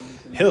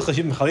Hilchos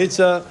Yibum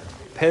Chalitza,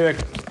 Perek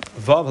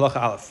Vav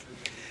Halacha Aleph.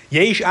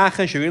 Yesh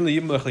Achen Sherin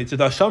LeYibum Chalitza.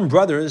 There are some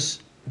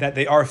brothers that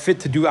they are fit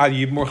to do either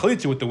Yibum or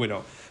Chalitza with the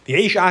widow.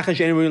 The Yesh Achen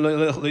Sherin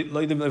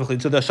LeYibum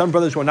Chalitza. There are some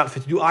brothers who are not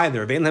fit to do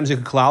either. Ve'en Lehem Zik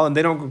Klal, and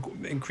they don't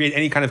create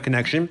any kind of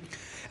connection.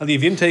 And the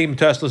Yivim Teim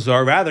Tes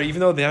Lazar. Rather, even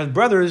though they have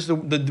brothers, the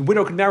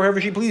widow can marry whoever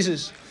she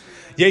pleases.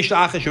 There are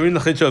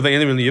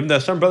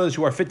some brothers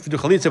who are fit to do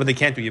chalitza, but they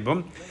can't do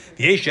yibum.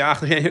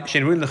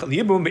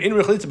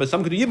 But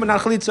some can do yibum,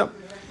 not chalitza.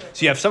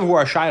 So you have some who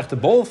are shaykh to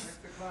both,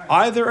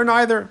 either or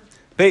neither.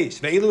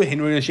 These are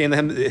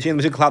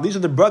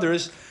the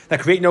brothers that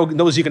create no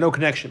zika, no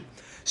connection.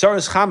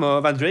 Saras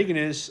Chama Van Dragen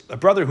is a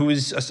brother who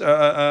is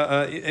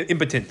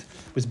impotent,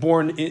 was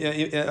born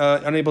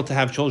unable to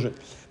have children.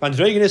 Van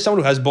Dragen is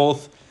someone who has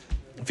both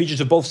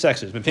features of both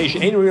sexes,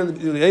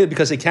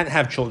 because they can't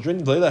have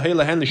children. They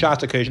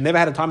never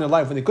had a time in their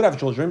life when they could have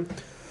children.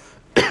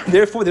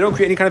 Therefore, they don't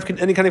create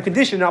any kind of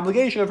condition,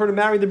 obligation of her to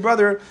marry the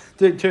brother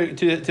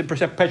to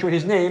perpetuate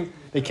his name.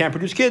 They can't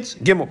produce kids.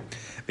 Gimel.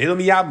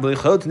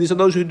 These are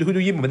those who do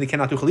yibum, but they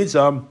cannot do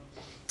chalitza.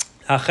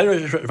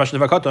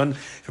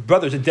 If a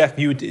brother is a deaf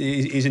mute,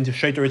 is into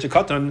shait or it's a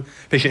katan,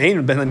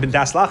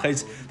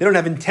 they don't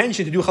have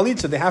intention to do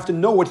chalitza. They have to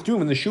know what to do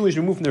when the shoe is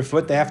removed from their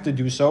foot. They have to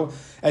do so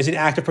as an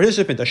active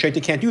participant. A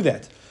shait can't do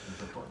that.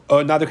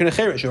 Neither can a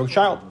cherish or a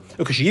child.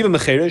 Because when a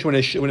cherish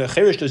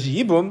does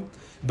yibum,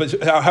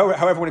 but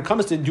however, when it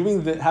comes to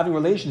having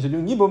relations and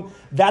doing yibum,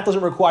 that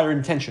doesn't require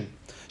intention.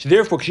 So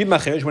therefore, when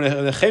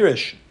a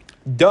cherish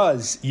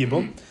does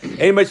yibum,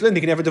 he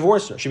can never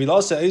divorce her.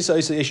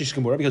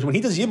 Because when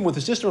he does yibum with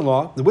his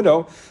sister-in-law, the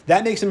widow,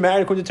 that makes him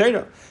married according to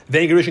Torah.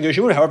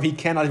 However, he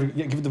cannot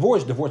give a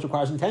divorce. Divorce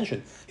requires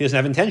intention. He doesn't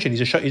have intention. He's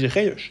a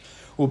cherish.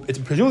 It's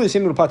presumably the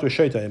same to apply to a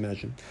shaita, I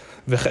imagine.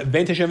 A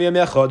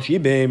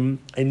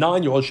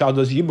 9-year-old child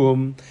does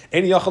yibum.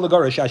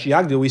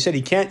 We said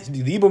he can't.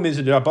 The yibum is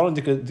a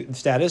rabbanon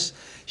status.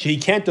 He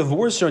can't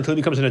divorce her until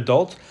he becomes an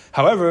adult.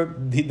 However,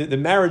 the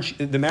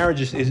marriage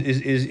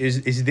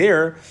is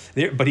there,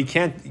 but he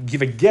can't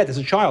give a get as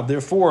a child.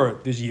 Therefore,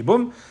 there's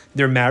yibum.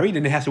 They're married,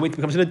 and it has to wait till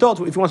he becomes an adult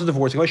if he wants to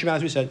divorce.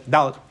 As we said,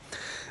 dalit.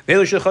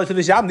 These are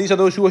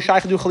those who are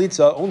shaykh to do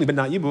chalitza only, but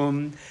not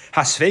yibum.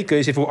 Hasveika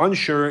is if we're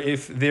unsure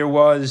if there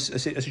was a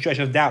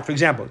situation of doubt. For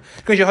example,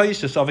 let's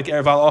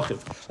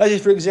say,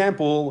 for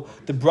example,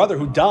 the brother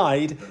who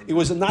died, it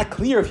was not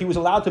clear if he was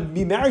allowed to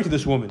be married to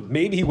this woman.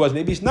 Maybe he was,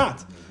 maybe he's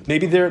not.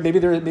 Maybe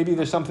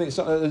there's something.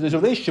 There's a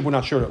relationship we're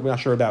not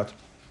sure about.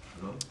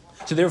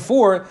 So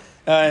therefore,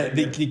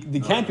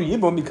 they can't do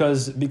yibum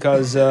because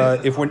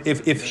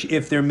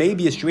if there may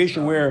be a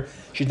situation where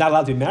she's not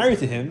allowed to be married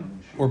to him,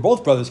 or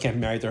both brothers can't be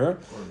married to her,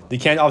 they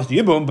can't obviously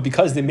do yibum, but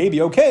because they may be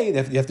okay, they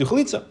have to do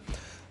chalitza.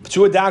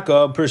 To a daka,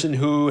 a person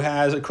who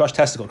has a crushed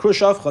testicle,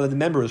 that the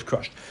member is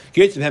crushed.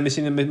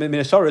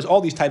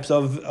 All these types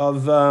of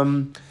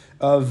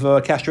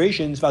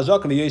castrations.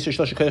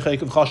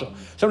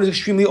 Someone is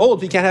extremely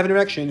old, he can't have an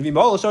erection.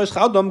 How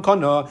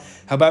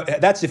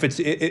about that's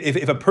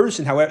if a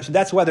person, however, so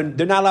that's why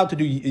they're not allowed to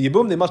do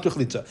yibum, they must do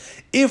chalitza.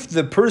 If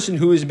the person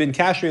who has been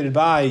castrated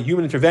by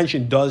human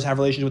intervention does have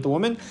relations with the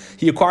woman,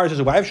 he acquires as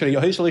a wife,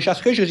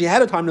 because he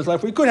had a time in his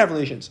life where he could have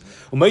relations.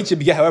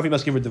 However, he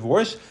must give her a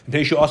divorce,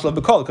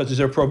 because there's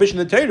a prohibition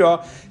in the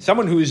Torah,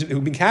 someone who's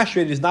been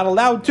castrated is not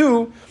allowed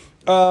to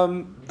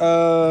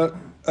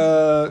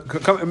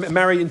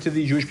marry into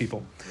the Jewish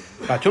people.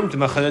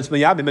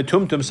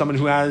 Someone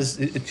who has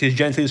his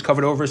genitals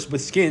covered over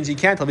with skins, he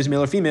can't tell if he's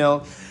male or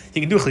female. He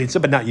can do chalitza,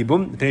 but not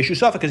yibum.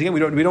 Because again, we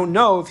don't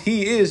know if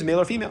he is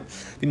male or female.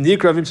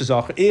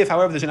 If,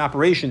 however, there's an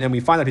operation and we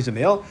find out he's a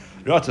male,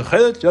 then he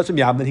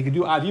can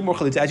do yibum or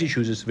chalitza as he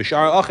chooses.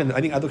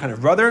 Any other kind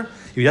of brother,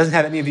 if he doesn't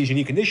have any of these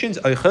unique conditions,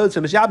 they can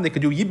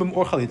do yibum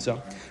or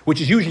chalitza,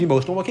 which is usually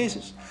most normal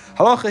cases.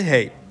 Halacha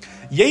hey.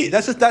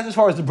 That's as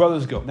far as the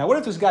brothers go. Now, what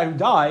if this guy who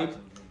died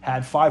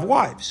had 5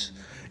 wives?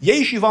 Or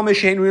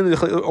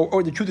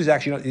the truth is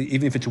actually not,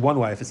 even if it's one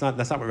wife, that's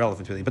not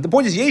relevant really. But the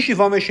point is, there are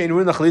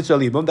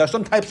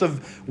some types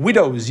of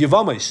widows,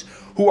 yavamis,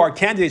 who are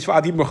candidates for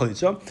adim or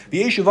chalitza.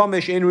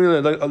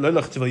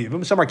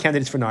 Some are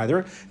candidates for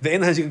neither.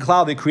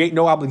 They create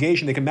no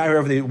obligation; they can marry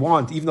whoever they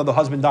want, even though the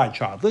husband died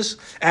childless,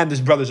 and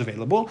there's brothers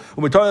available.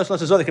 They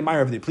can marry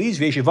whoever they please.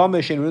 There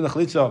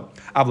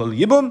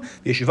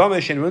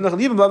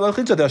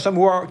are some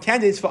who are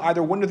candidates for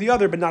either one or the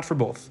other, but not for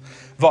both.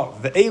 Who are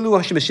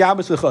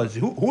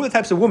the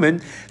types of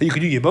women that you can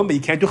do yibum, but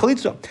you can't do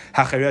chalitza?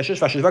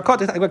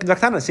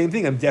 Same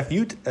thing. I'm deaf,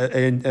 mute,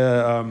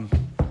 and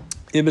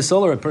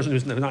imbecile, or a person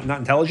who's not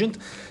intelligent,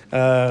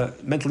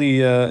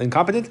 mentally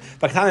incompetent.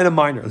 And a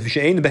minor. And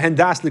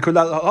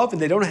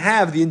they don't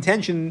have the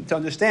intention to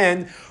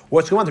understand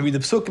what's going on, to read the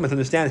psukim, and to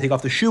understand, to take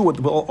off the shoe with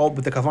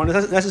the kavanah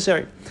is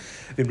necessary.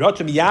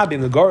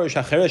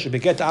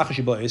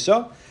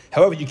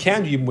 However, you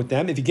can do yibum with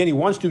them if again he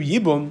wants to do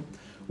yibum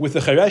with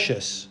the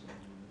chereshes.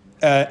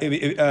 So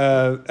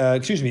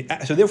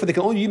therefore they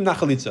can only yibum not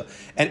chalitza.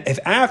 And if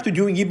after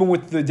doing yibum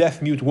with the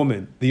deaf mute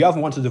woman, the Yavam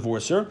wants to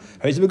divorce her,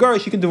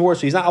 she can divorce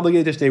her. He's not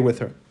obligated to stay with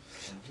her.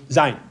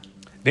 Zayin.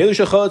 These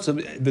are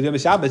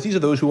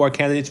those who are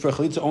candidates for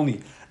chalitza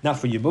only, not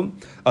for yibum.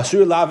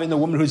 Asur lav in the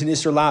woman who's an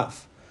isur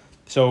lav.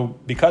 So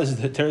because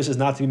the Torah says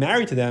not to be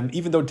married to them,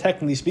 even though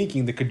technically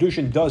speaking the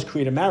kedushin does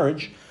create a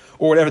marriage,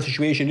 or whatever the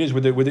situation is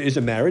where there is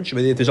a marriage.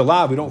 But if there's a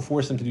law, we don't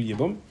force them to do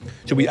yibum.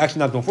 So we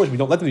actually don't force them, we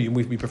don't let them do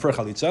yibum, we prefer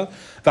chalitza.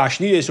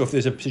 V'ashniya, so if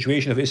there's a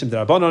situation of ism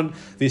derabanan,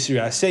 v'isur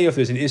asay, if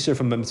there's an isur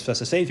from a mitzvah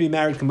asay to be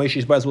married,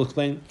 Kameshis Baz will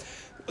explain.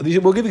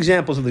 We'll give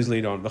examples of these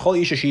later on.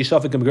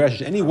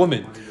 Any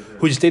woman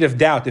who's in a state of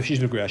doubt if she's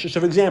megreshes. So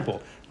for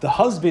example, the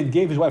husband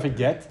gave his wife a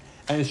get,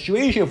 and in a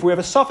situation, if we have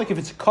a suffix, if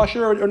it's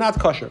kosher or not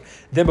kosher,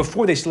 then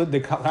before they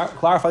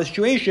clarify the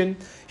situation,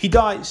 he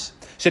dies.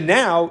 So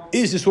now,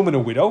 is this woman a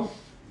widow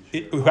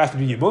who has to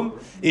do yibum?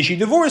 Is she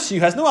divorced? Who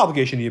has no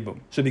obligation to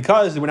yibum? So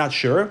because we're not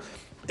sure,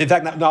 in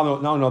fact, not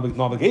an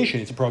obligation,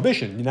 it's a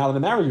prohibition. You're not allowed to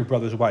marry your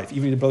brother's wife,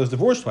 even your brother's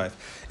divorced wife.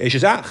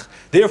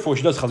 Therefore,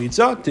 she does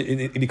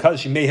chalitza because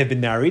she may have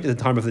been married at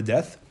the time of the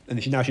death,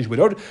 and now she's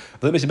widowed.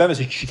 But she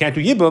can't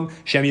do yibum.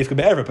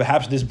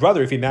 Perhaps this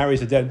brother, if he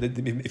marries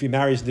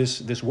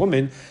this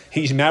woman,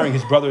 he's marrying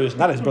his brother's,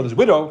 not his brother's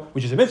widow,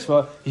 which is a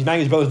mitzvah. He's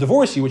marrying his brother's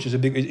divorcee, which is a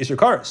big isur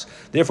kares.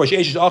 Therefore,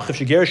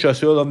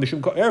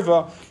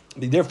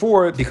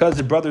 Therefore, because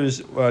the brother's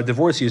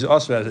divorcee is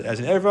also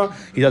as an erva,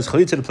 he does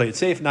chalitza to play it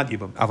safe, not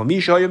yibum.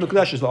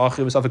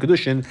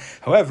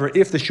 However,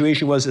 if the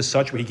situation was as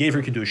such where he gave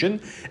her kedushin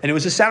and it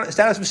was a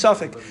status of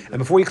suffix, and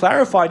before he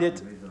clarified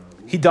it,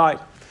 he died.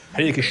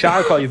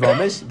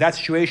 That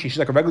situation, she's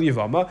like a regular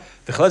yivama.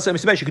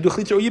 She could do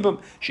chalitza or yibum.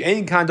 She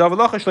ain't kind of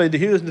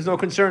halacha. There's no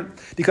concern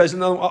because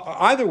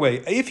either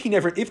way, if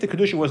the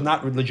kedushin was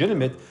not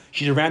legitimate,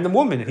 she's a random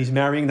woman and he's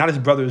marrying not his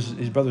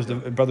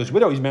brother's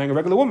widow. He's marrying a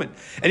regular woman.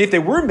 And if they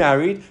were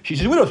married, she's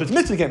his widow, so it's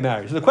mitzvah to get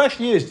married. So the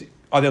question is,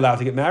 are they allowed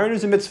to get married or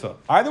is it a mitzvah?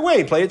 Either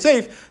way, play it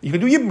safe. You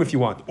can do yibum if you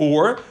want.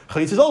 Or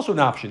chalitza is also an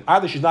option.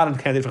 Either she's not a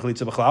candidate for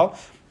chalitza b'chlal,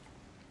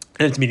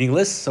 and it's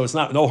meaningless, so it's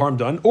no harm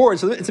done, or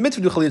it's a mitzvah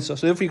to do chalitza,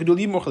 so therefore you can do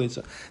even more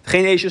chalitza.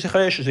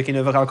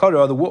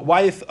 The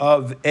wife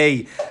of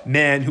a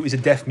man who is a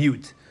deaf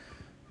mute,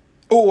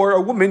 or a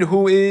woman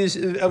who is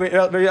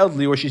very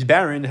elderly, or she's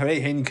barren, they're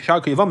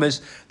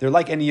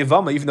like any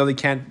yavama, even though they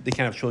can't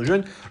have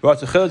children. She could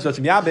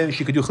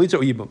do chalitza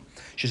or yibum.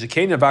 She's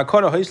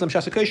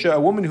a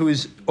woman who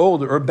is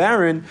old or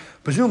barren,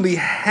 presumably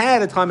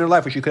had a time in her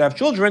life where she could have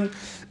children,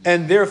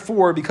 and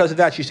therefore, because of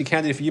that, she's a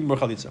candidate for yibum or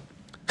chalitza.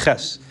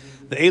 Ches.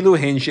 These are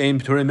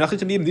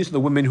the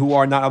women who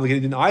are not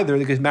obligated in either.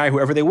 They can marry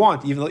whoever they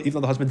want, even though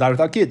the husband died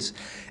without kids.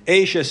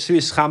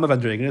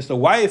 The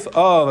wife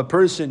of a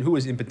person who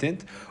is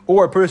impotent,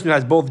 or a person who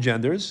has both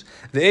genders.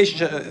 The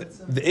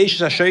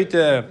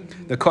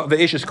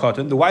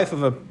cotton, the wife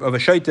of a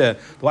shaita,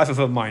 the wife of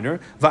a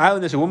minor. The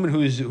island is a woman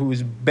who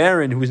is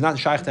barren, who is not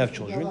shaykh to have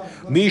children.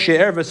 Misha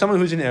erva, someone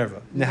who's in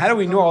erva. Now, how do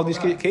we know all these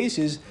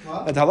cases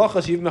that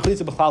halachas even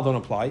mechlitza b'chlal don't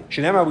apply?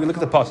 Shenamar, we look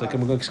at the pasuk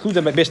and we're going to exclude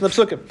them based on the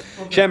psukim.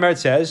 Shenamar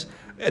says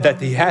that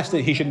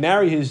he should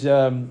marry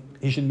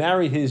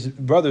his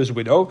brother's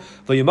widow.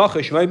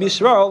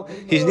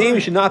 His name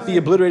should not be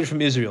obliterated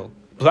from Israel.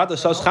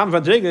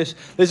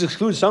 This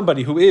excludes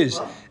somebody who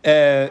is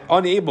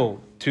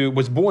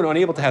was born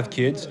unable to have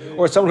kids,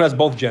 or someone who has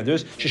both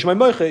genders.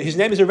 His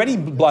name is already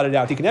blotted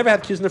out. He can never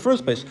have kids in the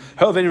first place.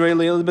 He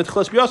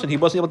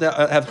wasn't able to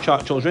have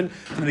children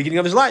from the beginning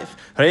of his life.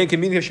 And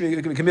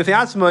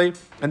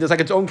there's like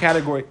its own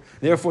category.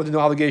 Therefore, there's no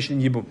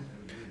obligation in yibum.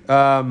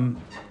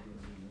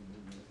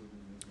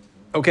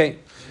 Okay.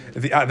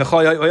 In the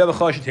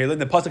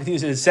pasuk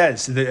continues and it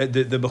says the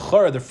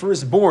bechor, the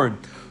firstborn,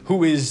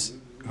 who is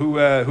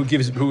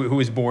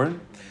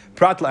born.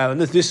 Prat la'el, and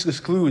this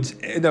excludes.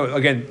 No,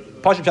 again,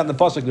 pasuk pshat the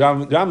pasuk. The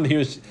Rambam here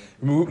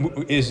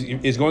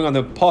is going on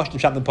the pasuk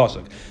pshat the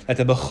pasuk that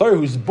the bechor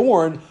who's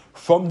born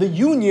from the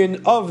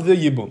union of the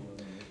yibum.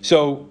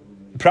 So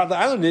prat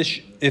la'el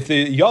is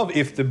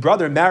if the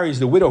brother marries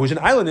the widow who's an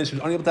islandess who's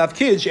unable to have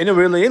kids, who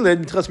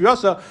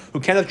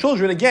can't have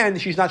children, again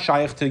she's not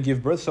shaykh to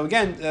give birth. So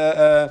again,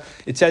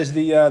 it says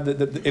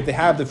if they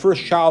have the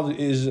first child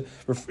is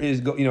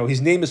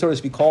his name is so to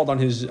speak called on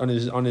his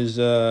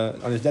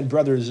dead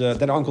brother's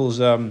dead uncle's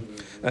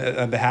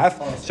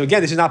behalf. So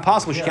again, this is not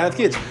possible. She can't have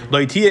kids. And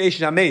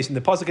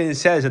the pasuk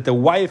says that the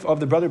wife of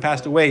the brother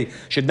passed away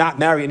should not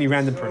marry any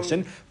random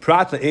person.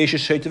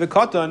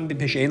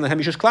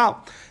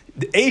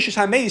 The Eishes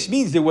HaMeis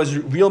means there was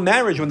real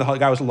marriage when the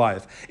guy was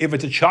alive. If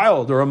it's a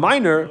child or a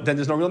minor, then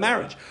there's no real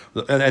marriage.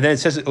 And then it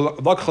says, the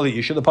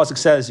pasuk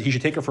says he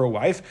should take her for a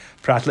wife.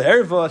 If it's an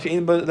erva,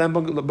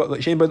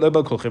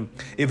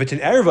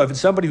 if it's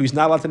somebody who's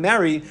not allowed to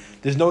marry,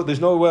 there's no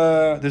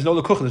lekuchen, there's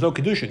no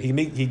kedushin.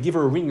 He'd give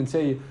her a ring and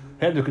say,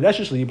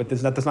 but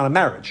that's not a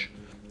marriage.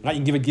 Right?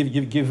 You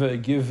can give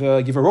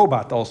a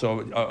robot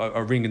also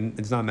a ring, and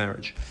it's not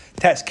marriage.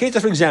 Test case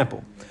for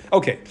example.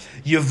 Okay,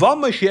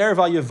 Yavama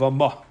she'erva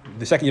Yavama.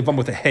 The second Yavama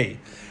with a hey.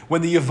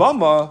 When the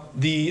Yavama,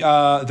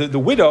 the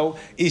widow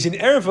is in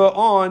erva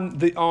on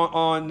the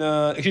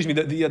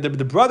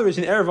brother is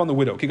in erva on the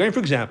widow. Okay, going for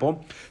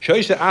example,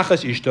 Shoisha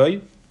achas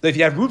ishtoi. If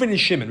you have Reuven and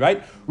Shimon,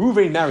 right?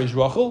 Reuven marries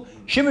Rachel,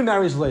 Shimon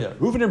marries Leah.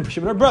 Reuven and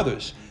Shimon are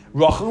brothers.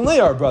 Rachel and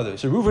Leah are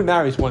brothers. So Reuven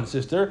marries one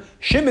sister,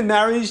 Shimon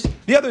marries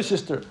the other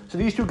sister. So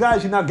these two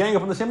guys are now gang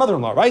up on the same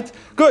mother-in-law, right?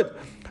 Good.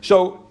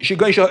 So she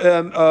goes.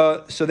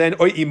 So then,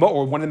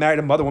 or one married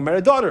a mother, one married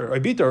a daughter, or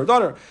bita or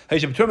daughter.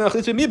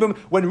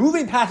 When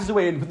Reuven passes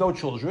away with no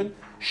children,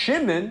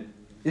 Shimon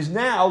is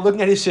now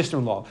looking at his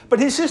sister-in-law. But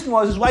his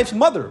sister-in-law is his wife's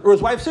mother, or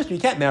his wife's sister. You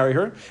can't marry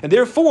her. And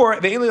therefore,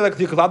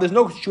 there's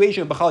no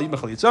situation of Bachal Yibam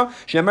Chalitza.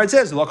 Shemar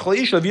says, he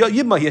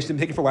has to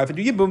take it for wife and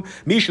do Yibum.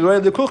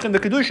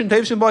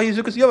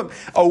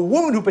 A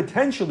woman who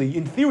potentially,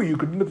 in theory, you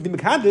could be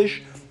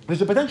Mekadesh,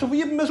 there's a potential for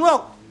Yibum as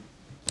well.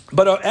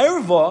 But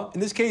erva,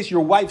 in this case,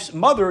 your wife's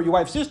mother, your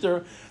wife's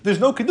sister, there's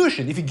no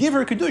kedushin. If you give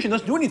her a kedushin, it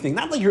doesn't do anything.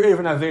 Not like your erva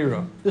and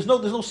avera. There's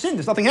no sin.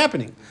 There's nothing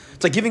happening.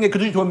 It's like giving a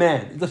kedushin to a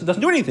man. It doesn't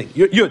do anything.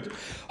 Yud.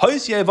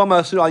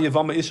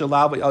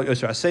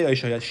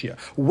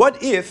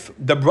 What if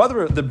the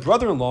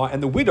brother-in-law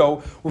and the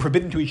widow were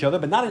forbidden to each other,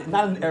 but not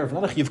an erva,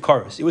 not a chiv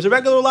kares? It was a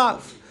regular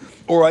lav.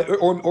 Or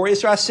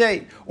Isra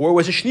Say, or it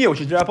was a Shnia, which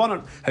is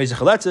Drabanan.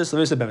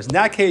 In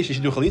that case, you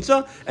should do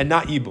Chalitza and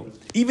not Yibum.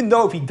 Even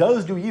though if he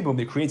does do Yibum,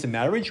 it creates a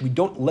marriage, we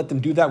don't let them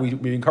do that,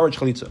 we encourage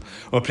Chalitza.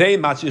 Why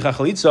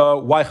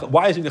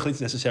is the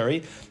Chalitza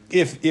necessary?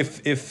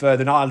 If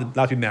they're not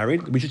allowed to be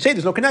married, we should say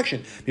there's no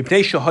connection. There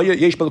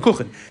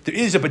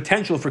is a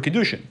potential for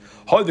Kedushin.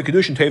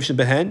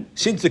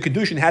 Since the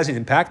Kedushin has an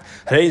impact,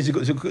 there is a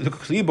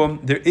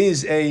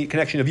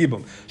connection of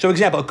Yibum. So,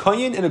 example, a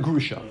Kayin and a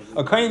Grusha.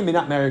 A Kayin may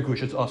not marry a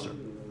Grusha, it's Asr,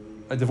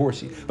 a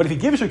divorcee. But if he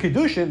gives her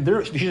Kedushin,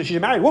 she's a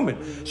married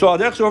woman. So,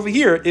 over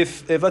here,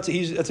 if let's say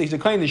he's a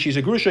Kayin and she's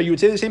a Grusha, you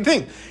would say the same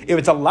thing. If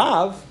it's a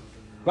Lav,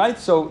 right?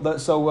 If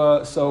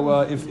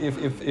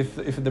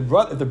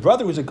the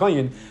brother who's a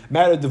kohen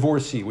married a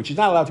divorcee, which is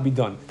not allowed to be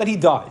done, then he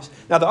dies.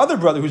 Now the other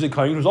brother who's a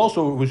kohen,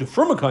 who's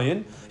from a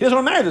kohen, he doesn't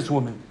want to marry this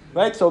woman,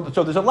 right? So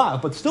there's a law,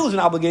 but still there's an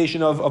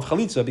obligation of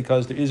chalitza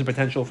because there is a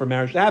potential for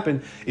marriage to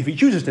happen if he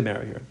chooses to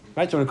marry her,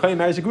 right? So when a kohen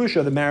marries a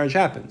grusha, the marriage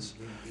happens,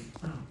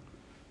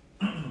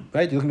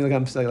 right? You look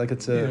at me like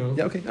it's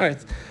yeah, okay, all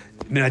right.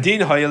 Now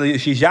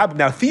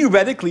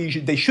theoretically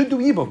they should do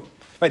yibum,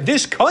 right?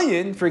 This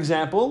kohen, for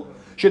example,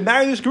 should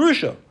marry this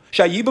gerusha.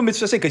 Shayibam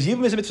mitzvah say, because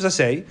yibam is a mitzvah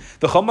say.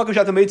 The chamakam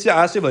shatam mitzvah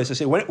asiv let's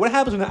say. What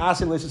happens when the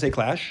asiv let's say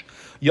clash?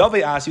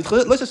 Yavei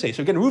asiv let's say.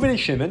 So again, Reuven and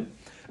Shimon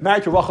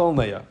married to Rachel and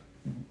Leah.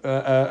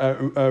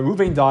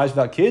 Reuven dies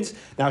without kids.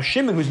 Now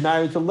Shimon, who's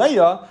married to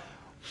Leah,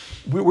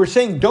 we're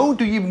saying don't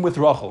do yibam with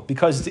Rachel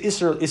because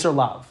it's iser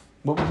lav.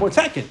 One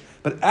second,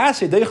 but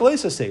asiv deich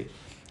let's say.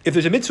 If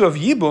there's a mitzvah of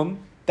yibam,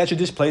 that should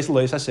displace the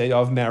let's say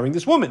of marrying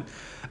this woman.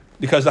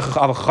 Because the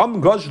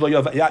Chum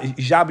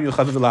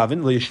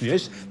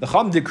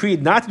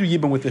decreed not to do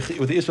Yibam with the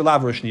Isra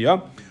Lav or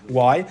Shniya.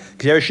 Why?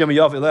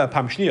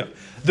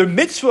 The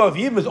mitzvah of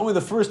Yibam is only the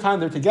first time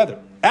they're together.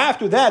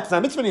 After that, it's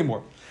not mitzvah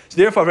anymore. So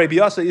therefore, Rabbi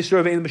Yasa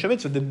Isra Ve'in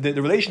Mitzvah.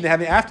 The relation they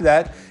have after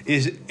that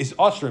is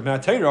Asra,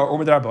 Me'atayra, or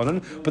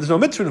Me'darabanan, but there's no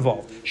mitzvah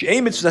involved.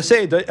 The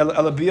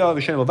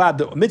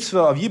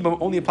mitzvah of Yibam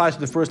only applies to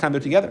the first time they're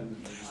together.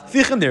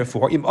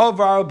 Therefore, if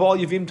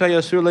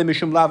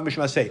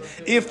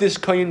this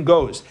kohen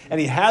goes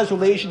and he has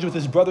relations with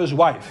his brother's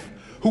wife,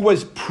 who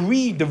was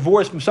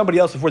pre-divorced from somebody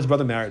else before his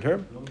brother married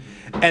her,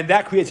 and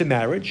that creates a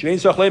marriage.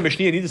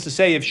 Needless to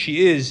say, if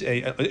she is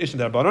a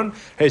Ishmael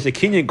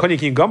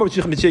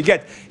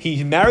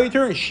he married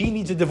her and she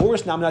needs a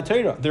divorce. Now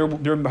they're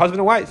husband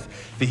and wife.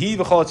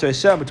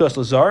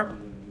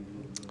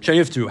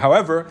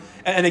 However,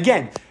 and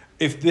again,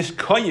 if this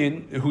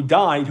kohen who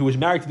died, who was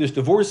married to this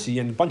divorcee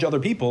and a bunch of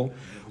other people,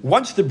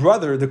 once the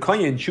brother, the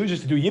kohen,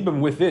 chooses to do yibum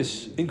with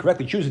this,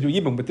 incorrectly chooses to do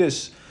yibum with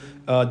this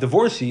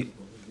divorcee,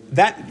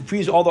 that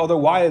frees all the other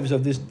wives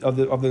of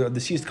the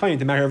deceased kohen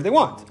to marry whoever they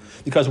want,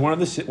 because one of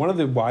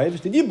the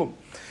wives did yibum,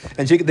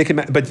 and so they can.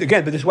 But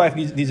this wife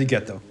needs a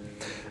get though.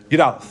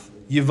 Yudalef.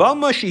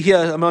 Yivama, you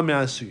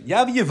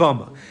have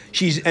Yivama.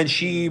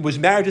 She was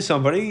married to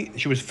somebody.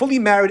 She was fully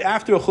married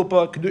after a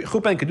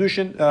chuppah and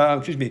kedushin.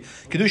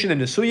 Kedushin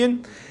and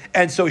nesuyin,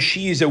 and so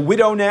she is a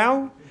widow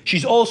now.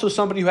 She's also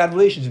somebody who had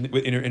relations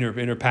in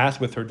her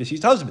past with her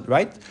deceased husband,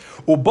 right?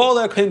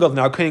 Ubala kohen gadol.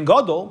 Now kohen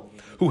gadol,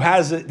 who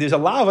there's a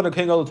law on a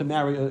kohen gadol to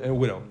marry a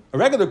widow. A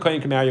regular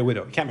kohen can marry a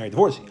widow. He can't marry a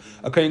divorcee.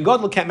 A kohen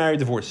gadol can't marry a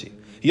divorcee.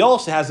 He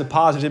also has a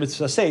positive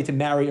mitzvah say to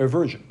marry a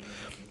virgin.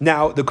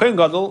 Now the kohen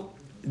gadol.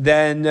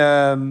 Then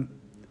and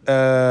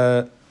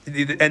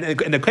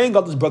the kohen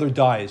gadol's brother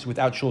dies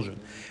without children,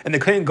 and the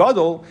kohen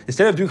gadol,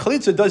 instead of doing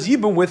chalitza, does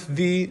yibum with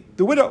the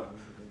widow,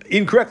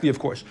 incorrectly of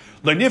course.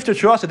 L'nifter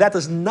trasa, that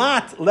does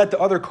not let the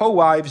other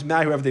co-wives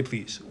marry whoever they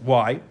please.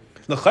 Why?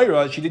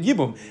 L'chayra, she did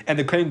yibum, and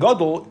the kohen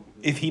gadol,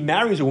 if he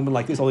marries a woman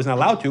like this, although he's not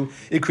allowed to,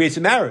 it creates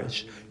a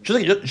marriage.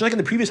 Just like in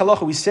the previous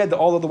halacha, we said that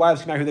all of the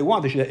wives can marry who they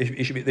want. They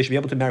should be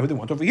able to marry who they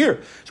want over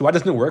here. So why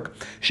doesn't it work?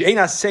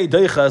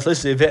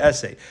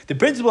 The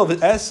principle of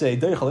an essay,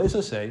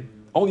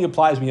 only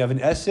applies when you have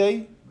an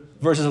essay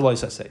versus a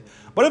lois essay.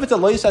 What if it's a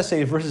lois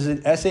essay versus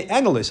an essay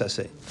and a lois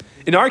essay?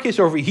 In our case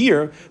over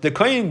here, the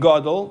Kohen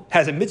Gadol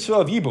has a mitzvah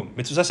of yibum,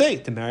 mitzvah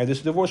saseh, to marry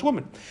this divorced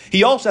woman.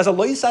 He also has a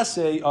lo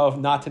saseh of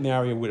not to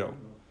marry a widow.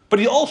 But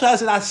he also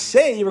has an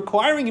aseh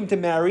requiring him to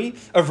marry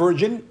a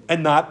virgin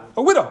and not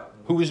a widow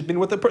who has been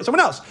with someone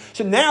else.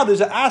 So now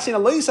there's an aseh and a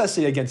lo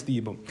saseh against the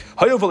yibum.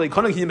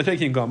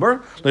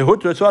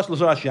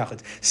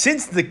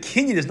 Since the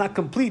kinyan is not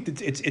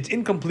complete, it's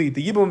incomplete,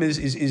 the yibum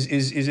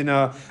is in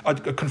a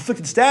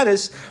conflicted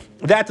status,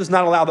 that does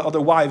not allow the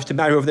other wives to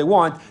marry whoever they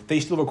want. They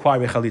still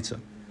require a chalitza.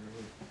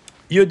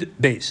 Yud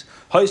Beis.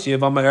 What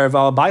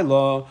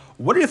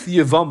if the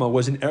Yavama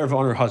was an erva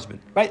on her husband?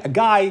 Right? A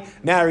guy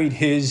married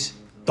his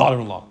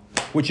daughter-in-law,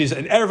 which is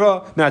an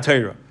erva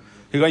minatayra.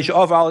 He gives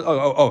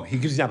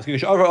examples. He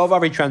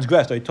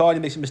transgressed. He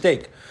makes a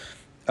mistake.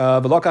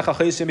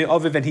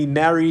 And he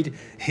married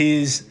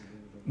his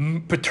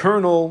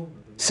paternal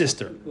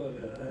sister.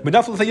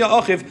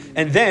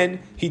 And then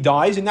he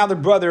dies, and now the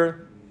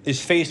brother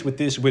is faced with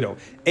this widow.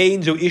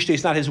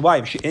 It's not his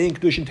wife. Because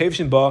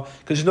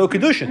there's no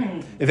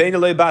kedushin. If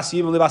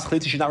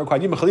she's not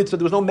required.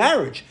 There was no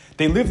marriage.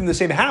 They lived in the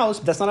same house,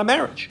 but that's not a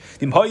marriage.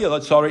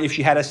 If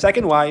she had a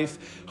second wife,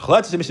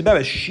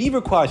 she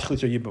requires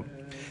chalitza yibum.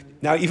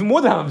 Now, even more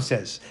than Rambam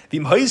says,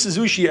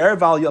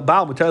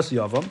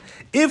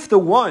 if the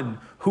one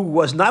who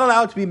was not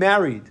allowed to be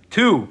married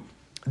to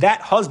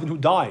that husband who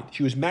died,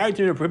 she was married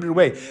to him in a prohibited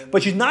way,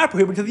 but she's not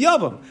prohibited to the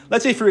Yavam.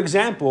 Let's say, for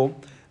example,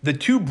 the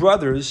two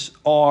brothers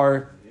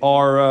are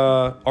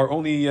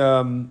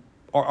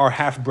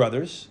half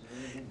brothers,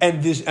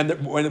 and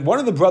one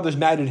of the brothers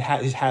married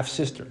his half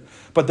sister,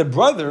 but the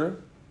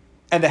brother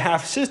and the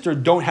half sister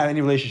don't have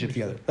any relationship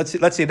together.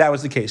 Let's say that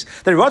was the case.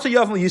 Then if he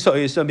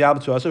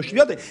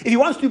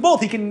wants to do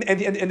both, he can.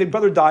 And the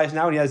brother dies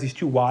now, and he has these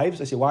two wives.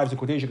 I say wives in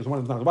quotation because one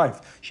of them's not his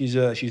wife.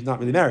 She's not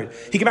really married.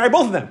 He can marry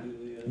both of them.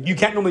 You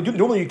can't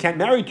normally you can't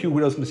marry two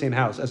widows from the same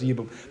house as a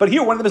yibum. But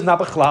here one of them is not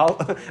b'chlal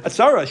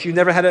atzara. She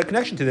never had a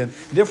connection to them.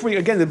 Therefore,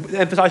 again,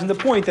 emphasizing the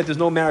point that there's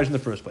no marriage in the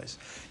first place.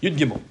 Yud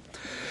Gimel.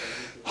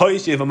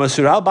 If the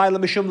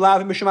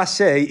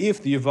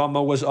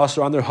Yavama was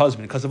usher on their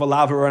husband because of a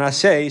lav or an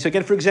aseh. So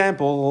again, for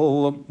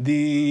example,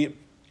 the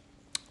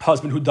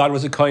husband who died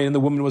was a kohen and the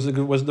woman was a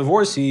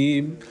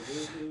divorcee.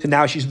 So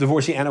now she's a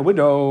divorcee and a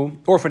widow.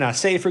 Or for an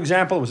aseh, for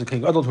example, it was a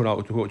king adult to a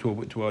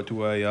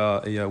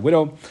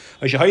widow.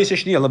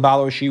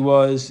 She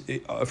was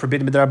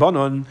forbidden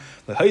midrabanon.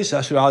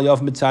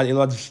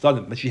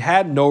 But she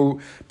had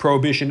no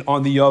prohibition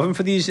on the yavam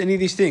for any of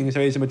these things.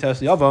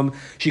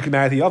 She could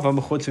marry the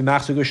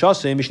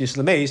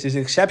yavam. There's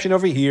an exception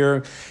over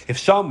here if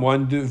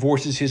someone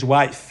divorces his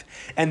wife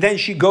and then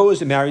she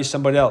goes and marries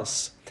somebody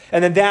else.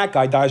 And then that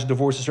guy dies and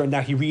divorces her, and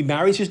now he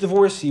remarries his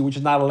divorcee, which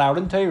is not allowed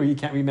in Torah. You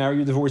can't remarry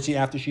your divorcee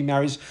after she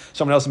marries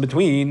someone else in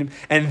between.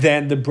 And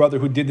then the brother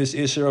who did this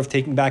issur of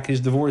taking back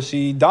his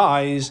divorcee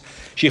dies.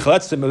 She should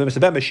not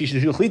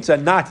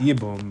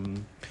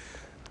yibum.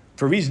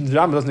 For reasons the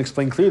Rambam doesn't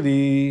explain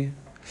clearly.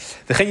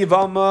 What does it say?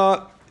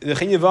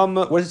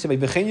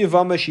 V'chen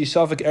yivama she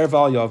safek erva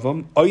al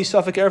yavam, or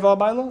safek erva al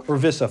baila, or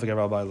vis safek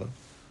erva al baila.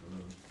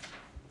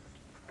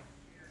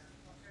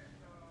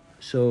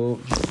 So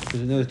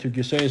there's another two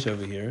Gesayos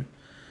over here.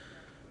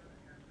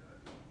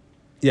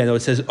 Yeah, no, it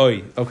says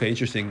oi. Okay,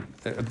 interesting.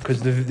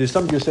 Because there's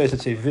some Gesayos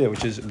that say vi,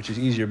 which is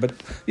easier, but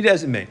it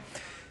as it may.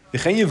 You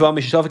have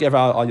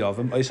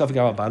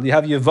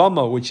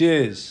Yavama, which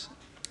is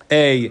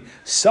a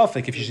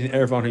suffix if she's an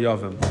erev on her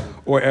yavam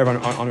or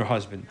erev on her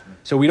husband.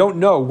 So we don't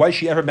know, was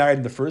she ever married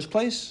in the first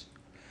place?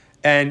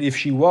 And if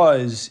she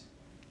was,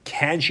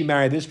 can she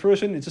marry this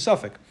person? It's a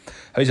suffix.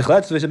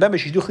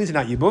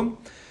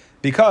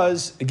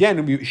 Because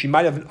again, she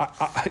might have.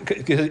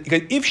 Because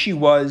if she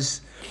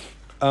was,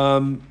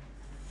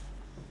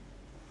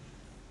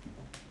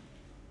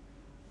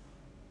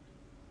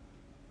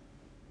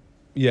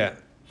 yeah.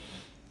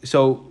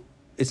 So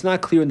it's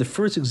not clear in the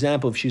first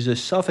example if she's a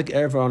suffix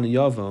erva on the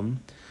yavam.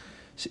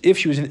 So if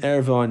she was an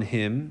erva on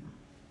him,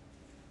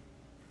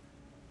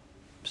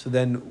 so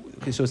then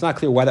so it's not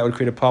clear why that would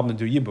create a problem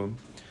to do yibum,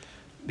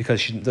 because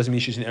she doesn't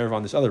mean she's an erva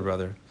on this other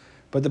brother.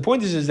 But the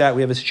point is that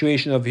we have a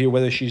situation of here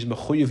whether she's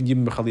mechuyev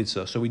yibum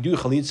b'chalitza. So we do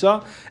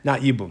chalitza, not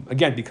yibum.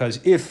 Again,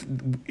 because if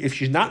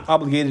she's not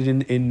obligated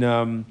in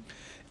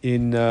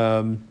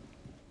yibum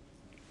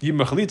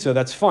b'chalitza,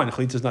 that's fine.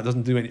 Chalitza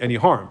doesn't do any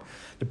harm.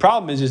 The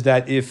problem is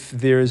that if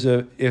there's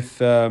an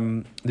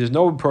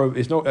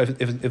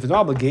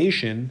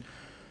obligation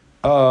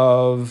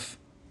of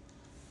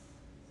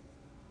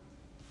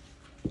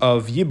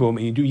yibum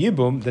and you do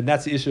yibum, then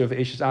that's the issue of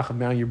eishes achad,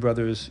 marrying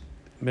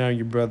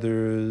your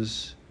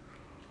brother's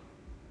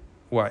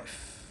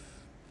wife.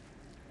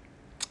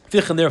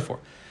 Fichan, therefore,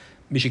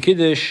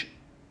 Mishikiddish.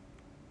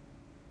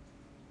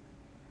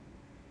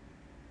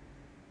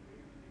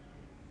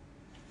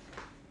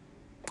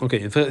 Okay,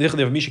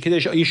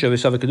 Mishikiddish Aisha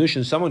v'Savik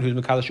Kedushin, someone who's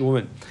Mekadosh a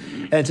woman,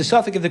 and it's a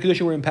suffix if the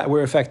Kedushin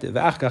were effective.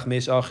 And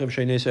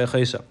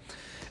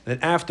then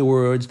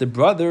afterwards, the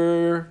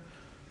brother,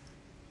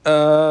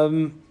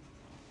 who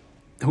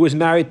was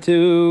married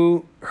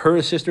to her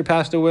sister,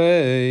 passed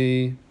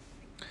away.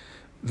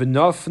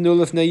 V'nafnu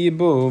lefnei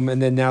Yibum,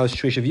 and then now it's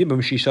situation of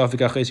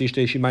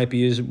Yibum. She might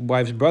be his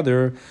wife's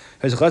brother.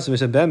 Has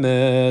chassav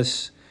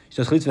bemes. She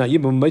does chalitza not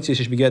Yibum. Might say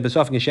she should be get, but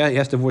he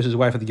has to divorce his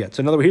wife at the get.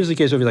 So in other words, here's the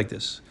case over like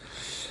this: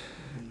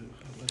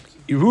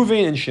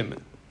 Reuven and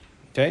Shimon.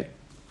 Okay.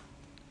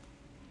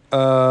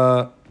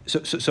 So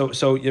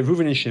you have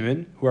Reuven and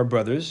Shimon who are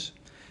brothers,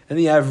 and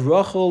then you have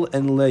Rachel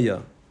and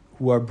Leah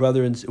who are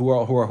brothers who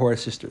are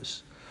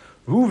sisters.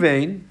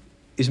 Reuven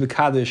is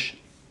Mekadesh,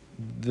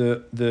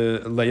 the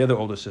Leah, the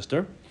older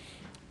sister.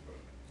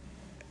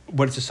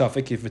 What it's a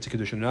suffix, if it's a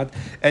kedushin or not.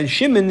 And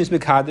Shimon is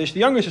Mekadesh,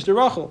 the younger sister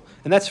Rachel,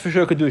 and that's for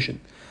sure kedushin.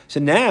 So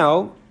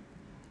now,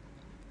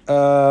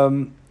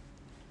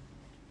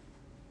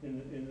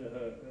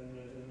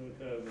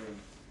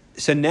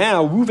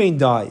 Reuven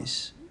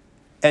dies,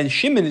 and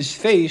Shimon is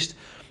faced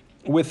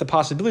with the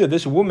possibility that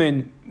this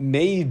woman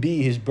may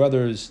be his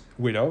brother's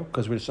widow,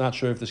 because we're just not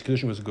sure if this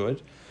kedushin was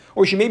good,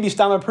 or she may be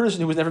a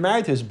person who was never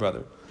married to his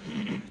brother.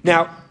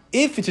 Now,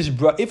 if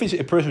it's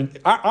a person,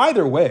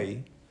 either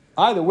way,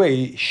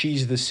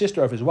 she's the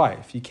sister of his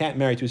wife. You can't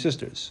marry two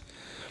sisters.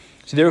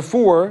 So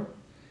therefore,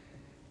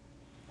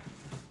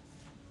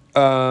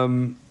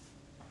 one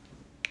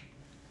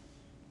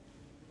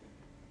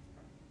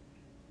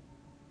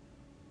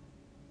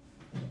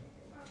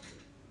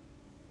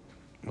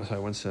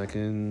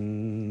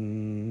second.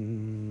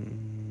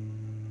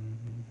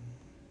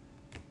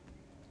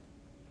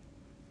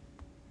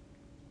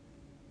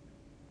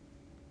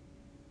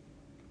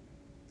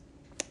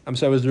 I'm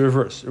sorry, it was the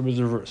reverse.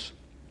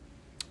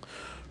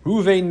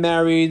 Reuven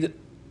married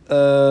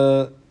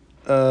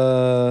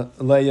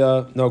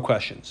Leah, no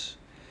questions.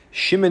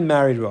 Shimon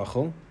married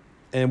Rachel,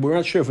 and we're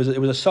not sure if it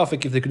was a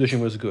suffix if the kedushin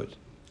was good.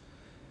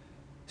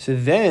 So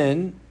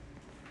then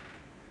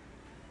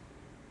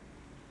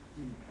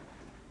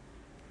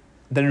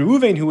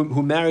Reuven,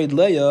 who married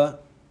Leah,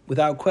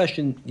 without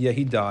question,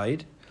 he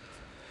died.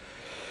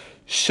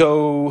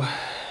 So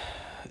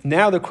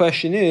now the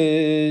question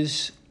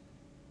is,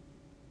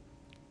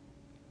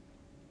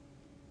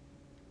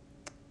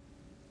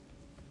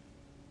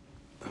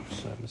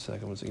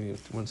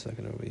 one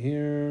second over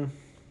here.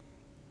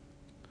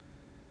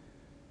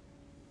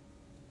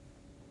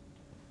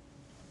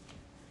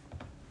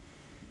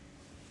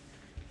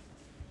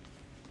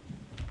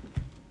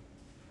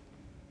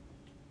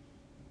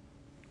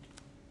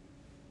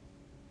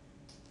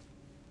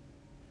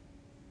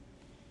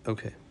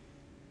 Okay,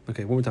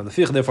 one more time. The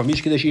fiqh, therefore,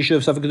 Mish Kedesh Isha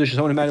of Safek Kedushin,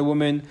 someone who married a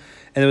woman,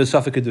 and there was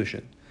Safek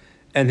Kedushin.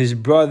 And his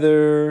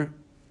brother,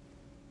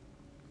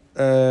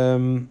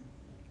 no,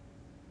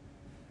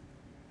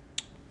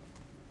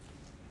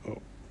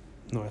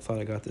 I thought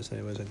I got this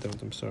anyways. I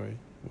don't. I'm sorry.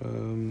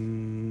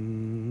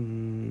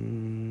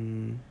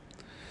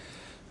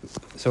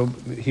 So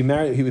he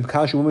was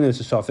Kash a woman who was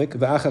a Safek.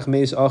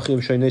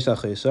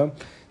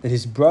 Then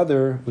his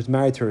brother was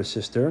married to her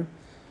sister.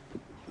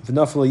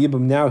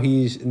 Now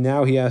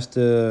he has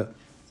to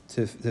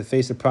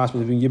face the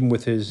prospect of being Yibum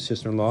with his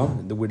sister-in-law,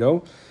 the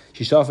widow.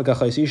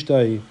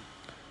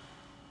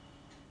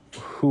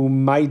 Who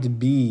might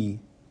be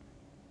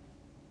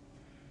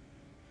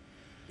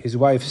his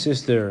wife's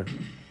sister.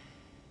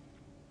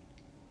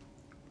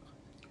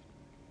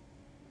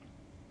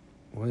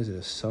 Why is it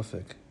a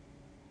suffix?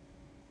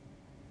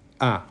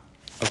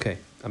 Okay.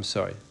 I'm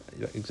sorry.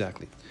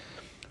 Exactly.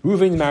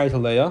 Reuven married to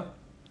Leah.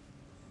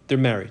 They're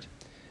married.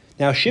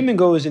 Now Shimon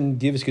goes and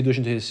gives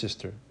kedushin to his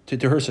sister,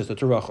 to her sister,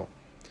 to Rachel.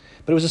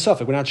 But it was a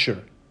suffix, we're not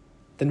sure.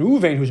 Then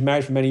Reuven, who's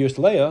married for many years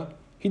to Leah,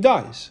 he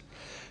dies.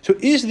 So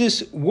is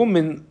this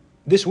woman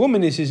is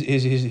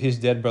his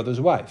dead brother's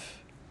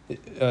wife,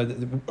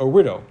 a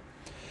widow.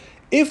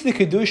 If the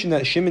kedushin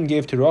that Shimon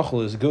gave to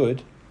Rachel is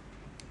good,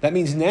 that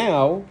means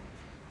now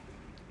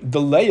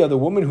the Leah, the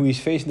woman who he's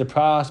facing the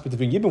prospect of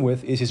being given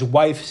with, is his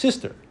wife's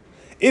sister.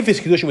 If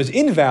his kedushin was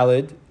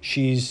invalid,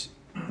 she's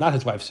not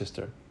his wife's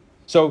sister.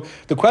 So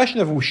the question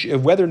of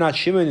whether or not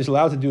Shimon is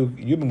allowed to do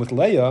Yibum with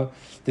Leah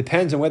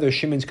depends on whether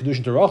Shimon's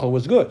kedushin to Rachel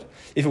was good.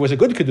 If it was a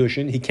good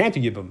kedushin, he can't do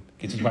Yibum.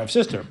 It's his wife's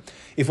sister.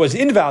 If it was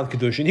an invalid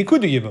kedushin, he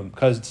could do Yibum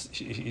because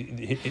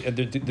he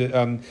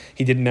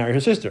didn't marry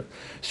her sister.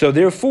 So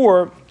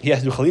therefore, he has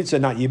to do Chalitza,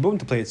 not Yibum,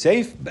 to play it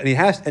safe. But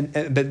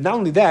but not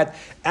only that,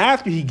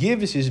 after he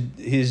gives his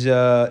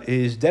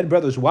dead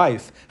brother's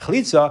wife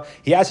Chalitza,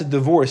 he has to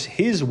divorce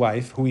his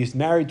wife, who he's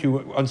married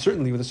to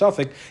uncertainly with a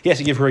suffix. He has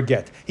to give her a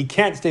get. He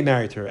can't stay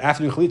married to her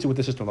after doing Chalitza with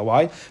the sister-in-law.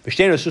 Why?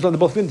 V'shteinu sister-in-law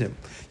both forbidden to him.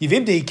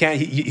 Yivimta he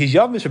can't. His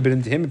yavam is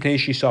forbidden to him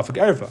because she's suffix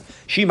erva.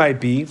 She might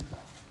be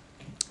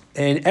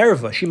an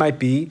erva. She might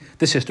be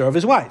the sister of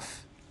his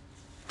wife.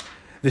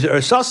 There's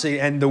Ursasi,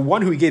 and the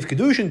one who he gave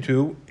kedushin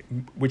to,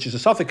 which is a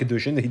suffix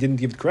kedushin that he didn't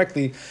give it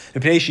correctly,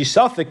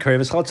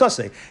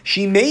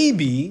 she may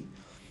be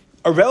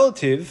a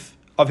relative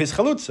of his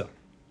chalutza.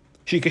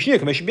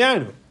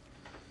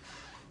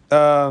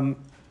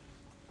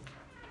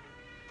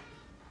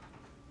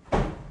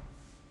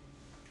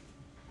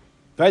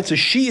 Right, so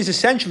she is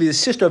essentially the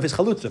sister of his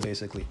chalutza,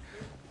 basically.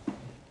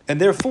 And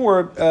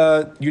therefore,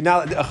 you're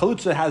now a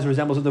chalutza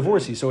resembles a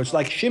divorcee. So it's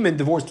like Shimon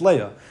divorced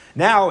Leah.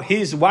 Now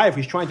his wife,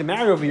 he's trying to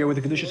marry over here with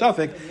the kedusha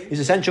suffix, is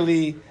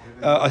essentially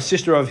a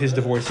sister of his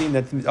divorcee, and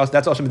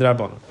that's also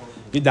midrabanan.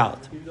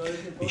 Yidalit.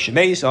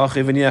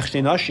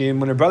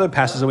 When a brother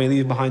passes away,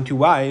 leave behind two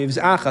wives.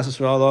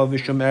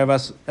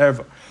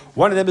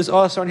 One of them is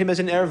also on him as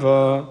an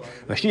erva,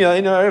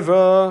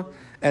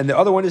 and the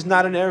other one is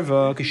not an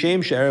erva.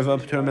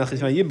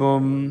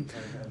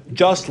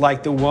 Just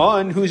like the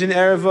one who's an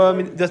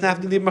erva doesn't have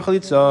to leave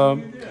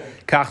machalitza.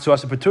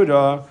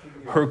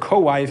 Her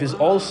co-wife is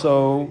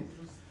also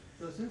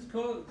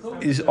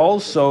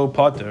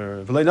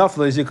potter.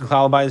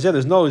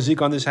 There's no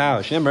zik on this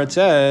house. Shemar, it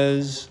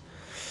says.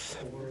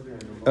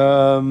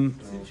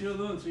 Since you're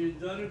alone, so your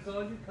daughter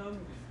called you, come.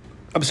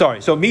 I'm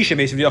sorry. So Misha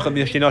he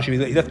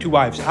left two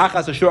wives.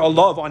 Achas ashur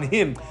alav on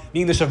him,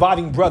 meaning the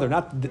surviving brother,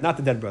 not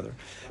the dead brother.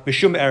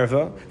 Mishum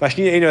erva.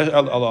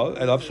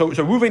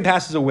 So Reuven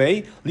passes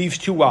away, leaves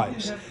two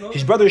wives.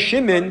 His brother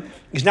Shimon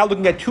is now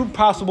looking at two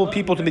possible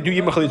people to do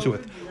yibum chalitza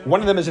with.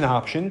 One of them is an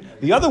option.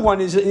 The other one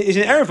is an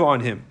erva on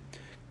him.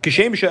 Just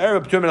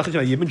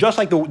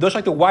like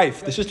the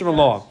wife, the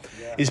sister-in-law,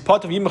 is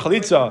part of yibum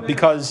chalitza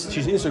because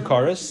she's Isser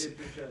Karis.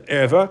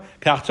 Erva,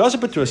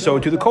 so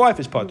to the co-wife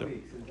is potter.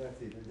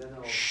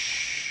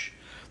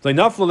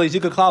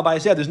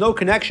 There's no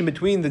connection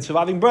between the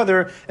surviving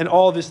brother and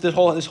all of this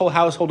whole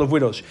household of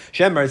widows.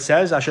 Shemar, it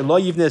says,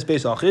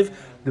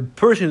 the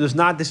person who does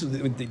not,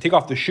 take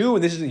off the shoe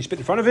and you spit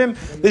in front of him.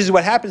 This is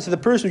what happens to the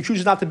person who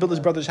chooses not to build his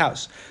brother's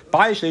house.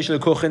 If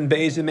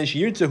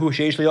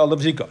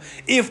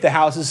the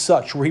house is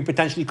such where he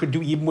potentially could do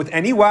yibum with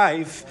any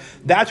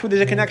wife, that's where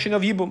there's a connection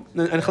of yibum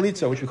and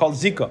chalitza, which we call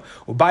zika.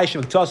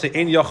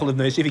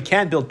 If he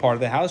can't build part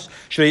of the house,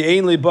 because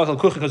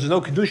there's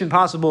no kedushin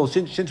possible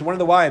since one of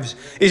the wives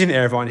is an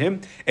erva on him,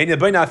 he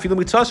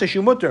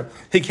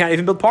can't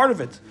even build part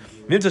of it.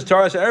 Turns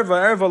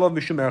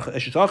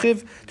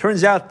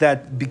out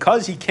that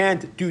because he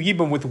can't do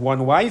yibum with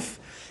one wife,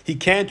 he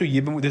can't do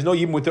yibum. There's no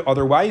yibum with the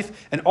other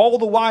wife, and all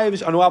the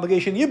wives are no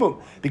obligation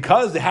yibum.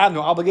 Because they have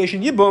no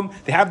obligation yibum,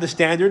 they have the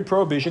standard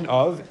prohibition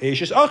of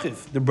eshes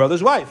achiv, the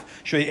brother's wife.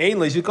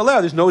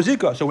 There's no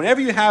zika. So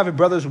whenever you have a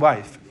brother's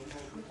wife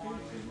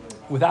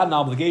without an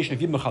obligation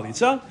of yibum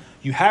chalitza,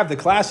 you have the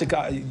classic,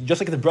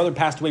 just like the brother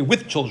passed away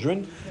with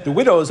children, the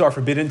widows are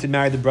forbidden to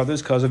marry the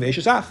brothers because of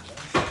eshes ach.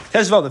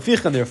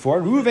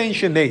 Therefore,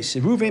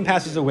 Reuven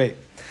passes away.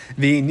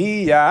 He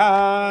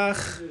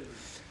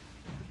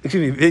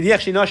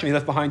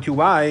left behind two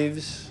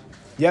wives.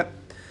 Yep.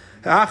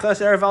 One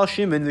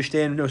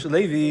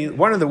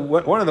of the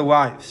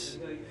wives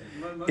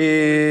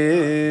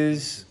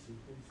is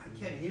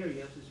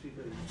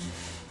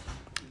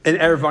an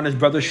erev on his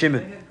brother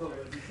Shimon,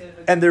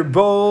 and they're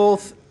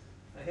both.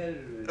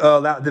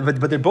 But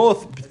they're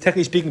both,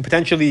 technically speaking,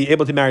 potentially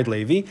able to marry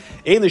Levi.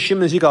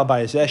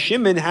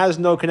 Shimon has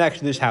no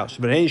connection to this house,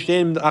 but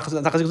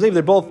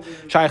they're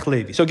both Shaykh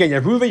Levi. So again, you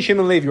have Reuven,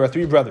 Shimon, and Levi, who are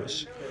three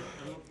brothers.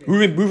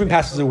 Reuven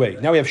passes away.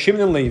 Now we have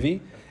Shimon and Levi,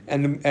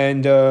 and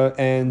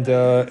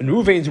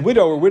Reuven's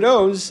widow or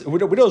widows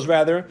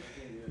rather.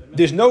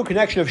 There's no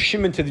connection of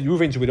Shimon to the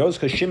Reuven's widows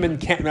because Shimon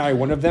can't marry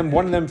one of them.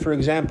 One of them, for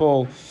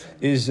example,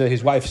 is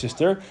his wife's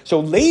sister. So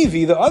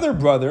Levi, the other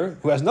brother,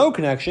 who has no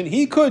connection,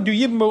 he could do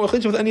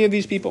yibum with any of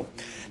these people.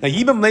 Now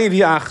yibum Levi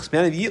achs,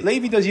 man,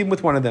 Levi does yibum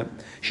with one of them.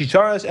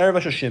 Shitaras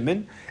erev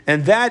Shimon,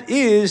 and that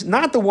is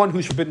not the one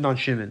who's forbidden on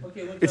Shimon.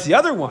 It's the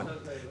other one.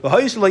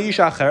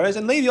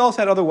 And Levi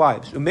also had other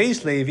wives.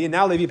 Umeis Levi, and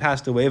now Levi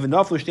passed away. And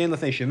now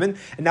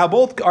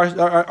both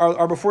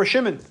are before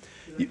Shimon.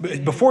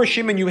 Before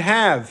Shimon, you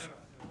have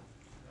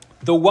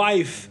the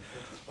wife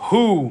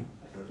who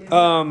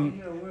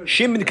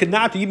Shimon could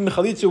not even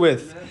chalitza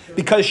with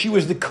because she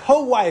was the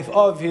co-wife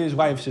of his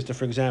wife's sister,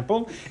 for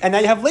example. And now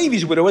you have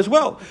Levi's widow as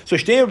well. So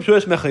Shimon,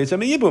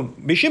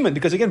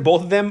 because again,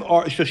 both of them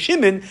are. So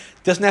Shimon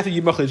doesn't have to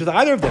yibum chalitza with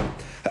either of them.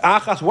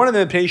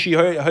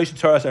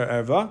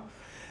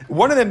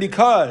 One of them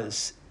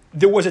because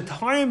there was a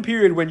time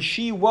period when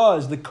she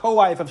was the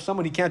co-wife of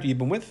someone he can't do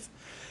yibum with.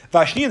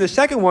 Vashni, the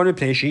second one,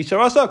 because she's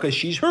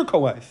her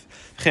co-wife.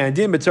 The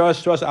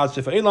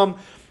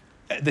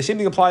same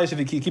thing applies if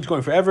it keeps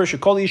going forever.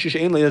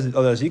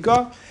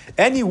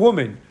 Any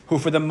woman who,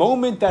 for the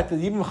moment that the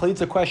yibum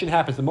chalitza question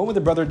happens, the moment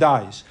the brother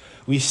dies,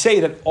 we say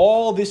that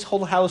all this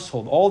whole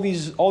household, all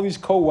these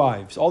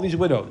co-wives, all these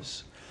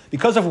widows,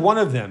 because of one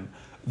of them,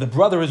 the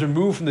brother is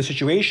removed from the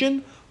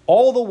situation.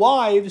 All the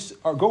wives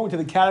are going to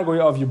the category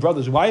of your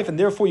brother's wife, and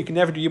therefore you can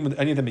never do yibum with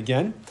any of them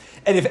again.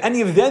 And if any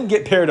of them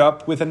get paired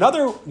up with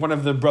another one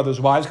of the brother's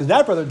wives, because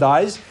that brother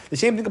dies, the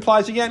same thing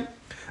applies again.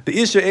 The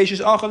Isser Eshes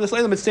Ach of the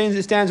Sleilim,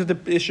 it stands with the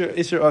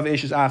Isser of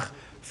Eshes Ach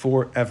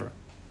forever.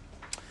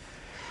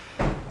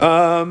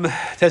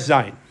 Test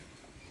Zayin.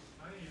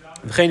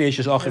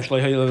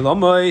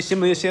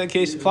 Similar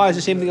case applies.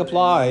 The same thing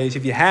applies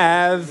if you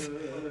have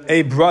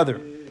a brother.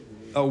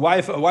 A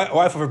wife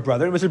of a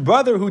brother. It was a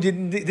brother who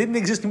didn't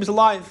exist and was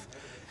alive.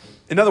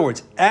 In other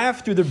words,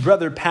 after the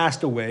brother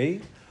passed away,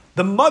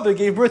 the mother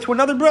gave birth to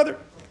another brother.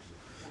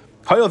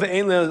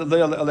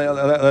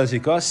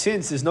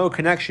 Since there's no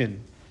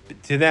connection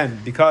to them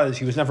because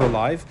he was never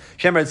alive.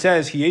 Shemar, it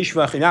says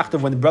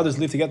when the brothers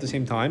live together at the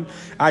same time.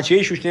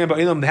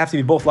 They have to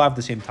be both alive at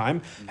the same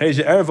time.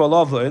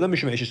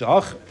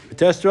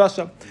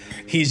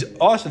 He's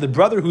also the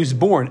brother who's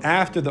born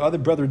after the other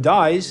brother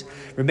dies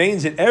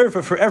remains an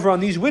erva forever on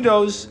these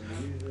widows,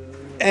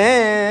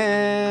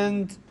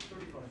 and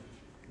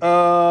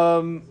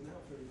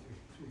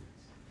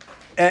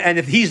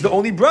if he's the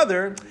only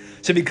brother,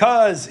 so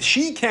because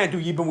she can't do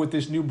yibum with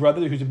this new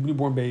brother who's a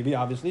newborn baby,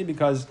 obviously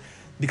because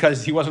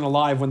he wasn't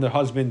alive when their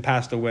husband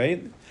passed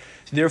away.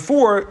 So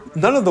therefore,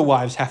 none of the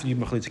wives have to do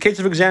machalitza. Case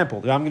of example,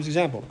 the Ram gives an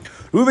example.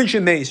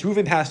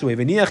 Reuven passed away,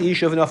 and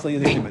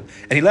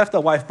he left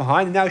a wife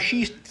behind, and now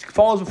she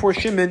falls before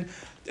Shimon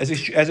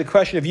as a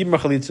question of yibum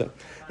machalitza.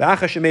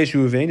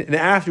 And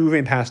after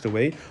Reuven passed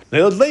away,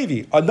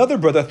 Levi, another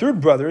brother, a third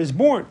brother, is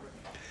born.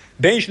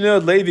 Whether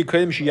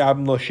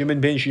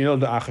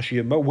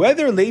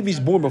Levi's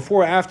born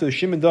before or after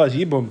Shimon does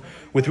yibum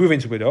with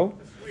Reuven's widow,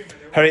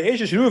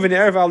 Reuven's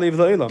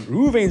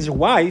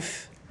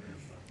wife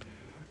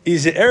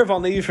is the Erev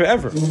on Levi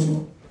forever,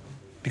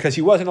 because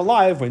he wasn't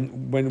alive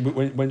when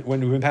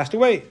Reuven passed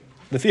away.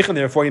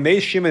 Therefore,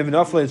 if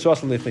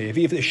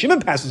Shimon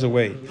passes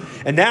away,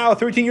 and now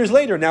 13 years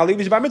later, now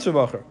Levi's bar mitzvah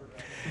bacher,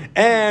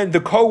 and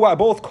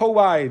both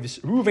co-wives,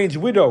 Reuven's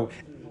widow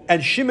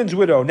and Shimon's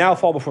widow, now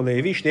fall before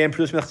Levi. They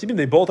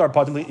both are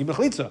part of Yibum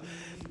Machalitza.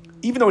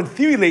 Even though in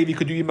theory Levi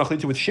could do Yibum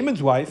Machalitza with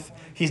Shimon's wife,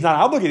 he's not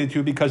obligated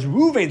to because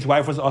Reuven's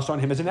wife was also on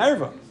him as an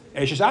erva,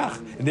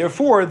 and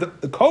therefore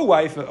the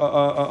co-wife,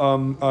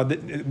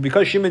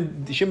 because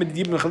Shimon did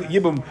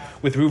Yibum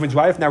with Reuven's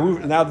wife. Now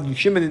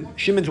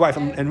Shimon's wife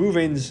and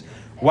Reuven's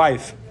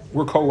wife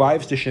were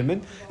co-wives to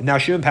Shimon, and now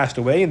Shimon passed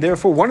away, and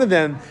therefore one of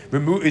them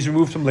is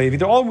removed from Levi.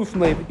 They're all removed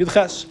from Levi.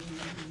 Yudches.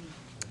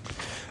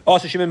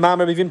 Also, Shimon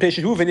Mamer,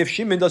 if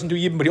Shimon doesn't do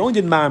Yibum, but he only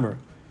did Mamer.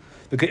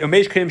 So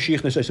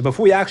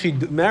before he actually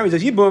marries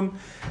as Yibum,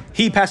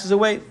 he passes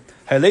away.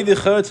 Levi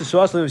does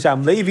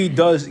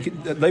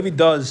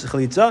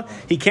Chalitza.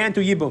 He can't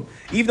do Yibum.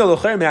 Even though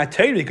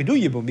he could do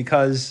Yibum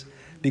because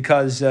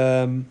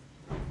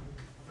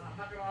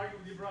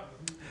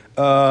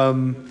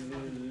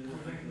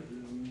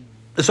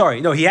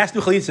sorry, no, he has to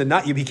do Chalitza,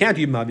 not Yibum. He can't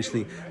do Yibum,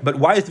 obviously. But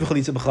why is the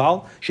Chalitza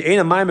B'chal?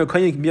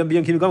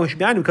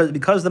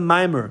 Because the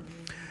Maimer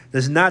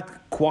does not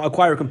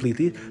acquire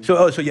completely.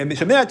 So he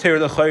should be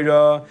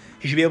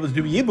able to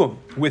do Yibum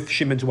with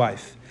Shimon's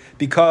wife.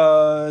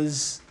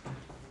 Because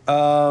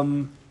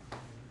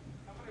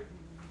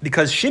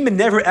Shimon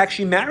never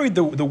actually married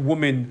the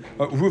woman,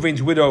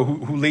 Reuven's widow,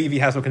 who Levi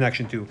has no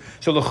connection to.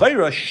 So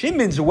l'chayra,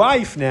 Shimon's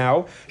wife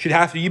now should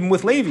have to Yibum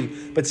with Levi.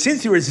 But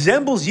since he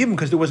resembles Yibum,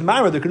 because there was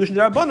Mara, the Kedushin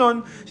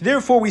D'Rabbanon, so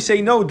therefore we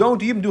say no, don't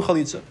do Yibum, do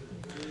Chalitza.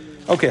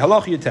 Okay,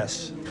 halacha your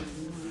test.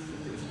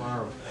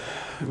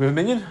 We have a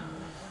minion?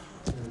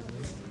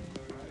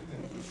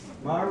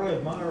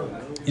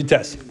 You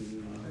test.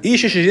 A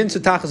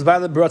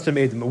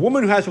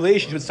woman who has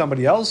relations with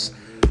somebody else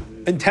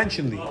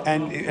intentionally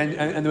and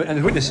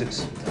the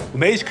witnesses.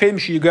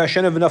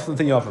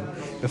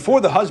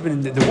 Before the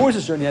husband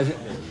divorces her, and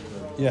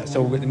he has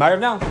so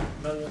married now.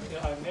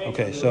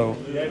 Okay, so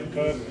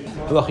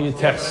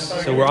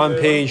test. So we're on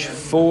page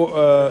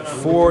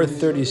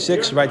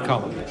 436, right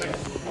column.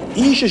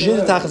 This is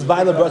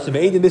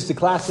the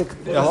classic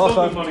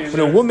halacha. When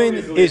a woman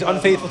is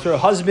unfaithful to her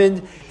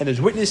husband and there's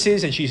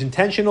witnesses and she's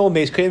intentional,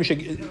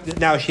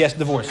 now she has to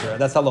divorce her.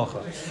 That's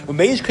halacha.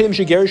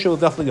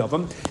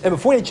 And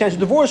before he had a chance to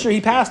divorce her,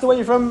 he passed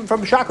away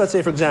from shock, let's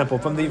say, for example,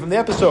 from the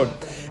episode.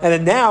 And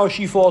then now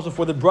she falls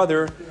before the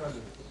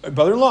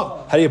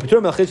brother-in-law.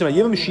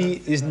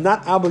 She is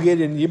not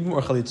obligated in Yibum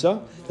or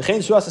Chalitza.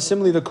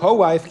 Similarly, the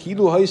co-wife,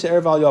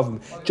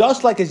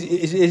 just like as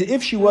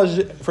if she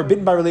was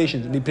forbidden by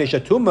relations.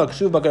 Tumma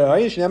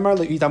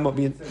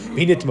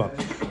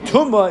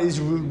is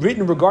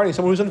written regarding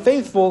someone who's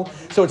unfaithful,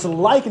 so it's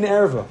like an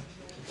erva.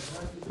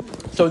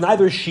 So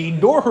neither she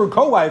nor her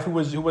co-wife, who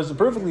was a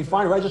perfectly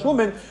fine, righteous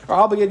woman, are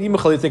obligated to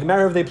Yibum. They can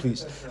marry her if they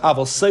please.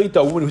 Aval Saita,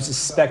 a woman who's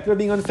suspected of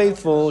being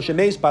unfaithful, she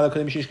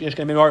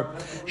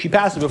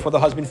passes before the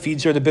husband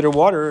feeds her the bitter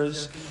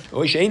waters.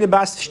 Or for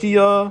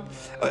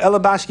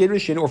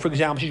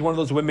example, she's one of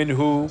those women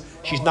who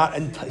she's not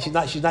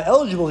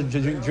eligible to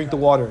drink the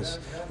waters.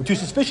 We're too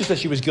suspicious that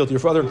she was guilty, or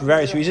for other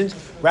various reasons,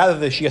 rather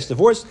than she gets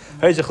divorced.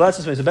 In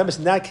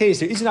that case,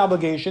 there is an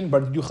obligation, but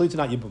to do chalitza,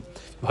 not yibum.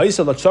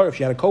 If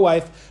she had a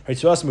co-wife,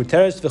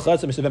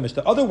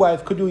 the other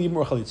wife could do yibum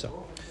or chalitza.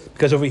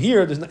 Because over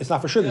here, it's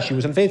not for sure that she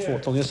was unfaithful.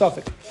 It's only a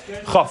suffix.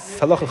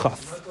 Halacha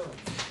chaf.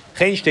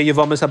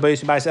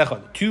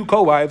 Two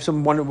co-wives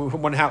from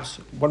one house,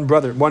 one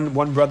brother,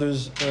 one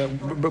brother's,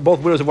 both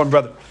widows of one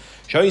brother.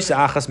 That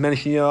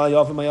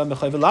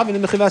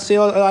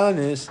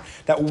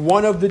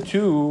one of the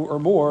two or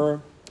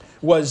more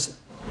was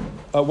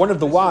one of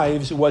the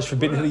wives was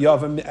forbidden to the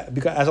yavam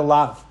as a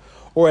lav,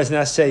 or as an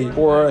assay,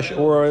 or she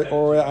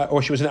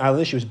was an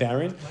island, she was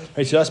barren.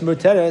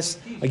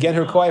 Again,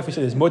 her co-wife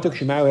said, "Is motok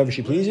she marry whoever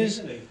she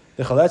pleases."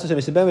 The chalitza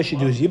and she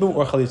does yibum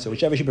or chalitza,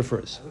 whichever she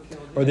prefers,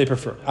 or they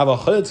prefer.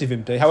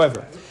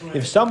 However,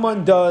 if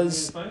someone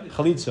does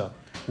chalitza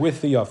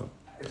with the yavam,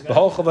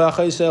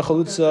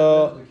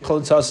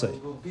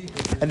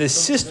 and the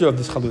sister of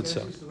this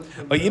chalutza,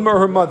 or Ima or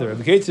her mother,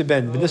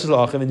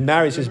 and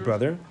marries his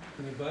brother,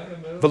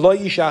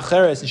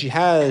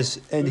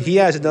 and he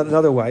has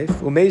another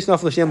wife.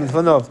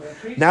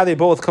 Now they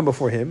both come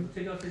before him.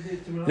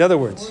 In other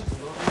words,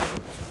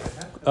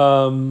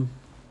 so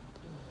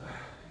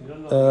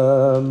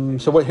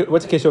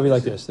what's the case over here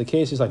like this? The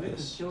case is like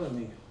this.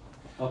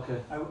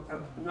 Okay.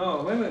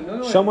 No, wait a minute.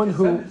 No. Someone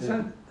who.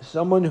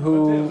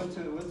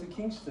 Went to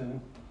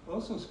Kingston,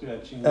 also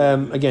scratching.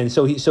 Again,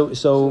 so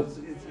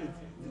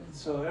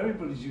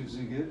everybody's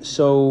using it.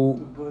 So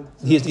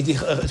he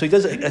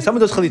does. Someone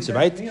does chalitza,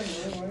 right?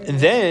 And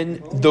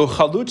then the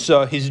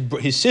chalutza,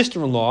 his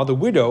sister-in-law, the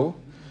widow,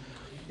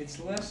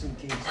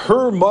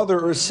 her mother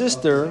or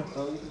sister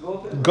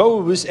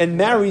goes and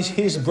marries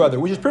his brother,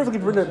 which is perfectly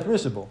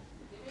permissible,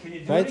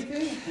 right?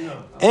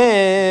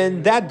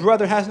 And that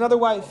brother has another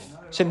wife.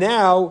 So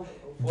now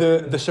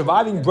the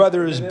surviving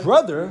brother's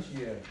brother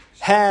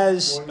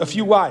has a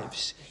few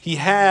wives. He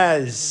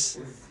has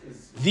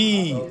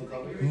the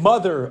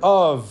mother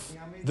of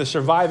the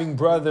surviving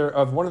brother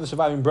of one of the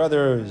surviving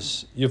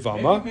brothers,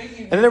 Yavama,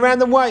 and then a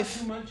random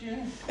wife.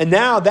 And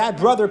now that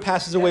brother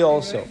passes away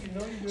also.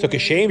 So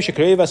Kashem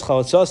Shekrevas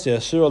Chalatzas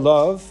Asur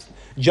love,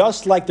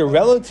 just like the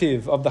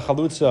relative of the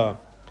Chalutza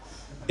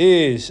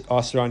is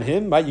asur on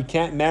him, right? You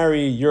can't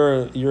marry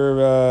your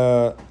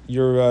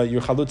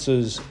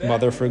Chalutza's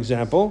mother, for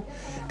example.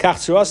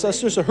 So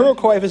her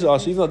co-wife is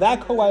asur, even though that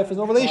co-wife is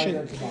no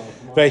relation.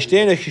 They're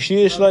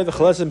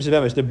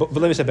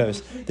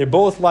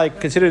both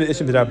like considered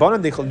isim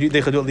b'darbanan. They do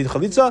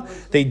chalitza.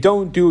 They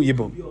don't do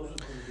yibum.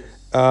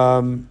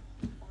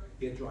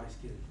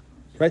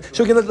 Right.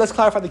 So again, let's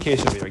clarify the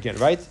case over here again.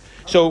 Right.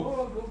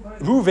 So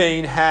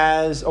Ruvain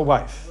has a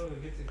wife.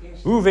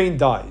 Ruvain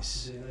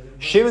dies.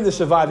 Shimon, the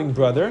surviving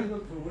brother,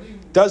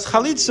 does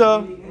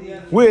chalitza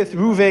with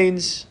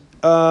Ruvain's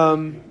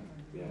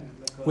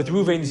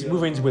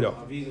widow.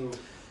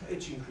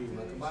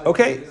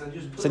 Okay,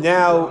 so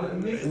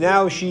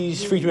now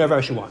she's free to do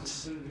whatever she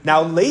wants.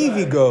 Now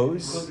Levi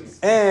goes,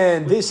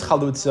 and this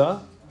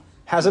chalutza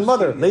has a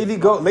mother. Levi,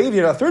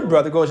 our third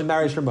brother, goes and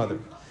marries her mother.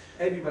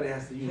 Everybody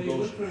has to use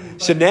those.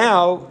 So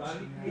now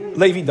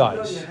Levi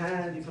dies.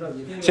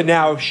 So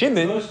now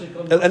Shimon,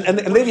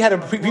 and Levi had a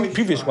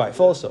previous wife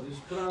also.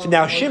 So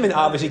now Shimon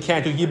obviously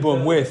can't do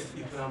yibum with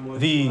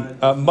the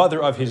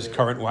mother of his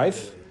current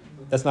wife.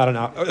 That's not an.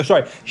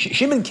 Sorry,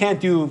 Shimon can't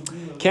do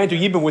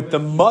yibum with the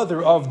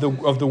mother of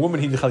the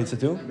woman he did chalitza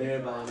to.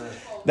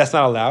 That's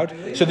not allowed.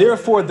 So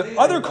therefore, the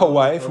other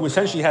co-wife, who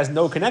essentially has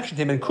no connection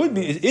to him and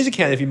is a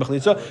candidate for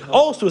chalitza,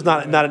 also is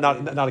not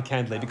a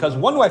candidate, because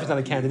one wife is not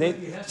a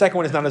candidate, the second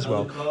one is not as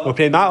well.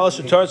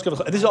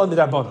 This is all in the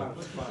Rabbanon.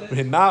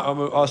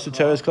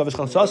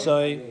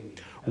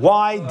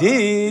 Why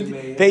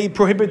did they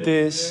prohibit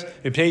this?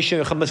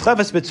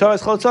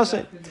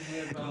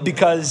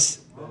 Because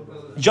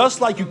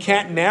just like you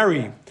can't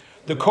marry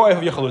the co-wife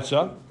of your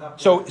chalutza,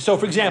 so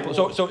for example,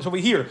 so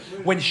we hear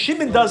when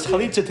Shimon does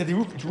chalitza to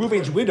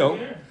Reuven's widow,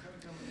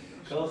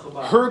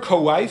 her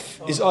co-wife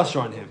is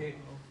asur on him.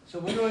 So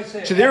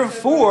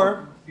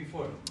therefore,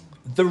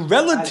 the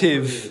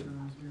relative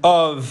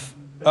of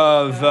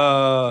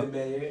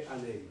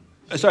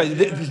just like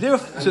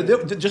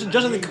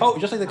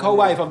the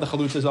co-wife of the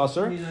chalutza is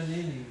asur,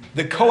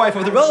 the co-wife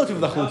of the relative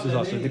of the chalutza is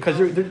asur, because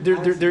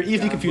they're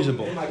easily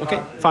confusable.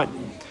 Okay, fine.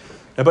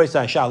 A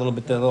little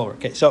bit lower.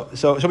 Okay, so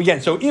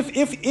again, so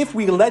if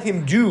we let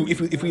him do,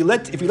 if we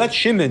let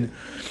Shimon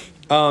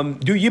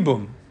do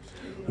yibum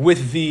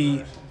with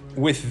the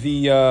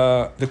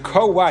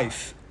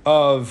co-wife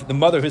of the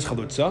mother of his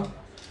chalutza,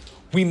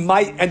 we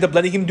might end up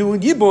letting him do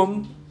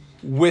yibum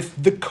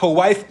with the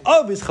co-wife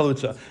of his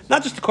chalutza,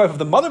 not just the co-wife of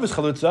the mother of his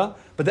chalutza,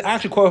 but the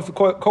actual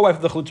co-wife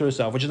of the chalutza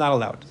herself, which is not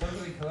allowed.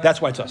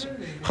 That's why it's us.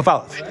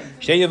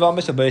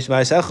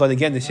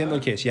 Again, the similar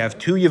case. You have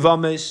two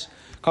yavamas.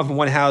 Come from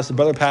one house, the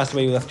brother passed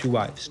away, we left two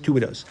wives, two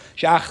widows.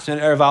 Shach and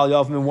Erva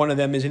Yavam, and one of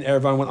them is an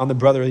Erva, one on the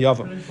brother of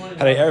Yavam.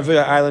 Had an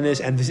Erva islandess,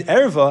 and this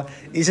Erva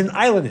is an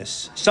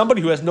islandess, somebody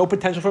who has no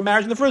potential for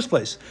marriage in the first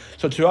place.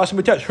 So to us,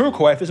 her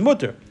co-wife is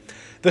mutter.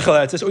 The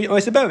chalitza says,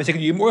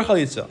 more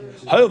chalitza.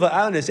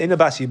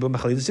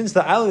 Since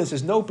the islandess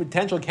has no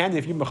potential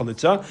candidate for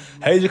chalitza,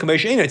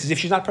 it's as if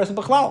she's not present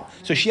b'chlal.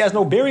 So she has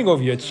no bearing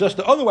over you. It's just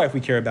the other wife we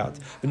care about.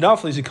 The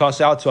nafli is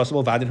costs out to us,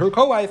 and her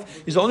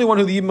co-wife is the only one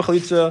who the yibum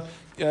chalitza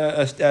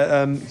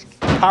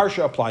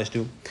parsha applies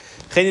to.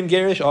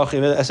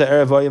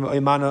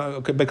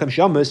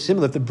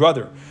 Similar if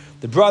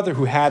the brother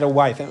who had a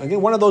wife, and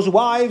again, one of those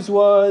wives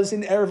was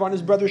in Erev on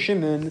his brother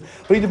Shimon,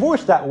 but he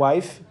divorced that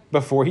wife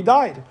before he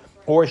died.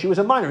 Or she was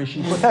a minor and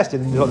she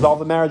protested and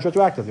dissolved the marriage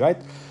retroactively, right?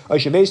 Or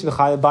she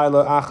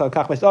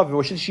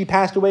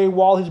passed away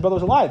while his brother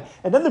was alive.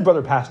 And then the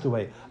brother passed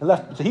away. And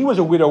left, so he was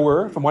a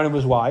widower from one of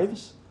his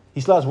wives.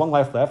 He still has one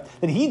wife left.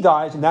 Then he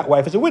dies and that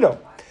wife is a widow.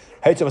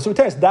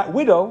 That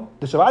widow,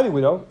 the surviving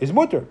widow, is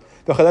mutter.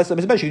 Because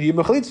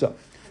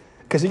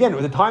again,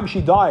 at the time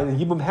she died and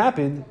Yibum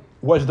happened,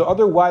 was the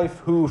other wife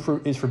who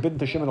is forbidden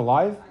to Shimon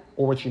alive,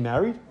 or was she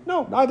married?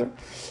 No, neither.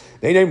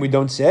 We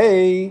don't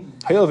say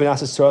we don't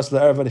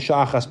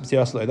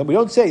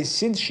say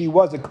since she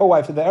was the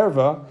co-wife of the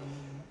erva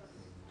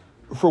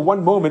for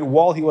one moment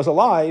while he was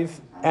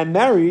alive and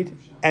married,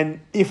 and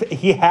if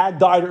he had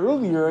died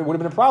earlier, it would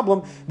have been a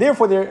problem.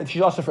 Therefore,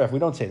 she's also forever. We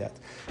don't say that.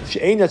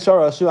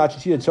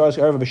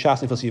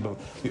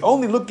 We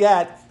only look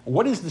at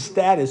what is the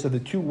status of the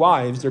two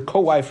wives, their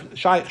co-wife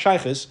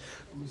shaykhis,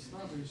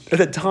 at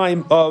the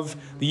time of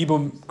the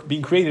Yibum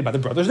being created by the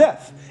brother's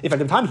death. If at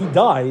the time he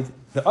died,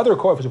 the other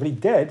co-wife was already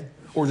dead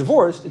or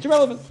divorced, it's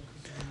irrelevant.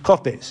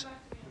 Chaf Beis.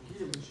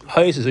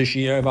 If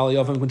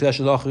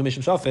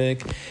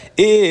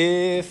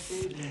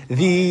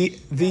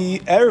the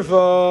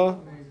erva,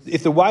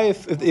 if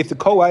the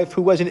co-wife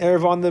who was an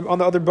erva on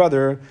the other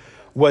brother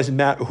was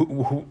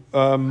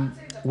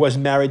was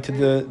married to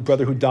the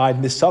brother who died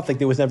misafik,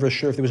 there was never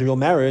sure if there was a real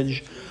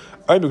marriage.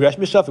 Or the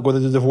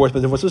divorce,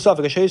 but divorce was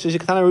suffix.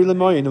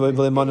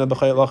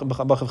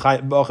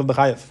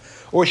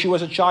 Or she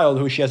was a child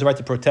who she has the right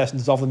to protest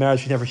and dissolve the marriage.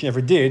 She never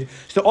did.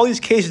 So all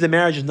these cases, the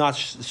marriage is not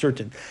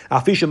certain.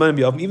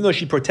 Even though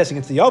she protests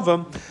against the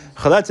yavam,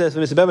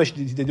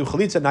 they do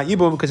chalitza, not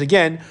yibum, because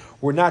again,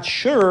 we're not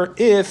sure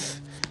if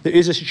there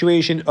is a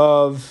situation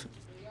of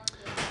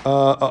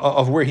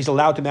where he's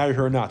allowed to marry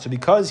her or not. So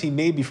because he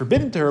may be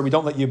forbidden to her, we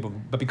don't let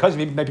yibum. But because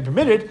he may be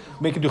permitted,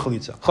 we make him do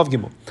chalitza. Chav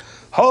Gimel.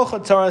 If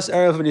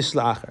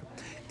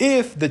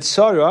the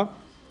tzara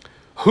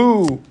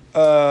who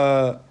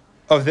of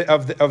the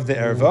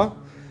erva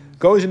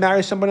goes and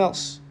marries someone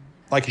else,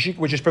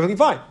 which is perfectly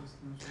fine,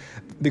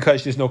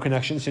 because there's no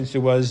connection since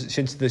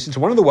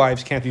one of the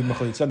wives can't be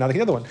mechalitza, not like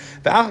the other one.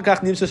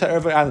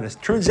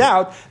 Turns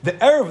out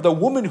the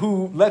woman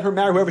who let her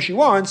marry whoever she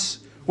wants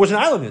was an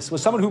islandess,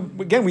 was someone who,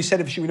 again, we said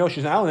if we know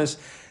she's an islandess,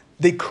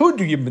 they could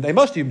do yibum. They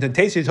must do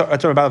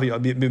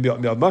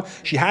yibum.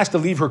 She has to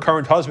leave her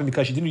current husband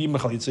because she didn't do yibum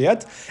chalitza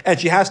yet, and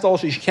she can't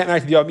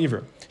marry the yavam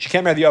either. She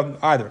can't marry the yavam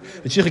either.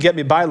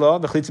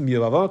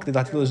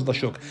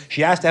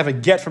 She has to have a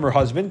get from her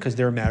husband because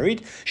they're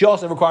married. She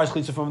also requires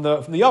chalitza from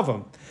the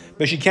yavam,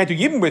 but she can't do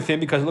yibum with him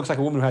because it looks like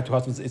a woman who had two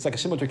husbands. It's like a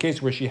similar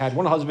case where she had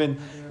one husband,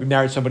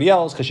 remarried somebody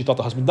else because she thought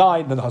the husband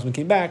died, and then the husband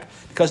came back.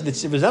 Because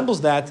it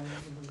resembles that,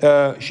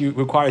 she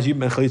requires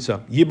yibum and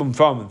chalitza. Yibum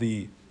from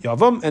the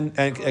yavam and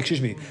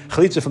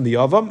chalitza from the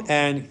yavam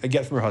and a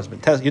get from her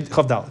husband.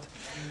 Chav Dalet.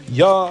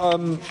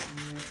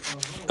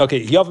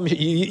 Okay, yavam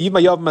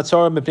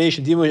matzara mepnei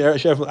shedimu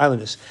sheriff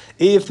islandess.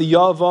 If the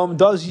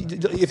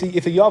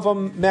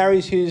yavam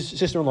marries his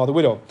sister-in-law, the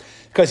widow,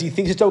 because he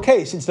thinks it's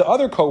okay, since the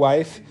other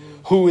co-wife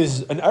who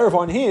is an erev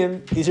on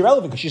him is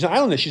irrelevant because she's an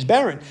islandess, she's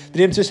barren. The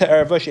name says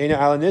ereva she'ena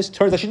islandess.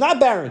 Turns out she's not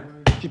barren.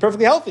 She's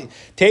perfectly healthy.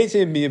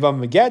 Teitzim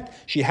yavam get.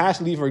 She has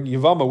to leave her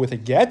yavama with a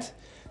get.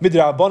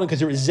 Midrabanan because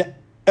there is.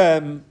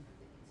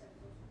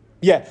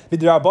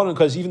 Midrabanan,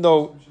 because even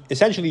though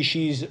essentially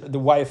she's the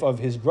wife of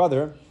his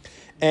brother,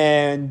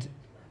 and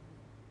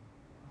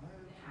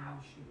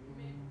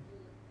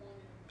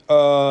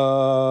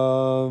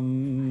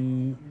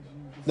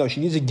no,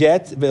 she needs a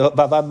get.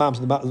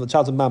 The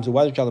child of mamzer.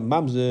 Why is the child of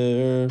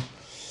mamzer?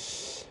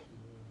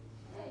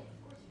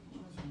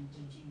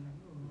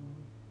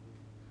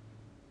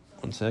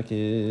 One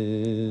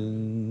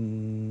second.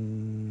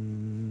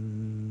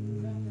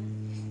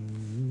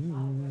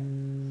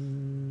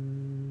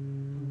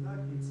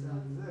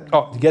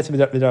 Oh, to get to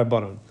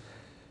midrabanan.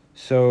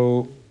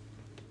 So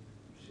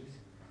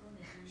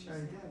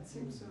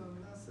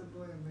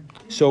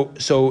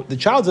the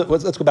child.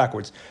 Let's go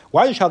backwards.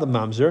 Why is the child a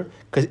mamzer?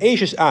 Because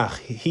Eishes Ach,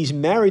 he's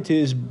married to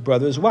his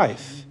brother's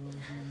wife.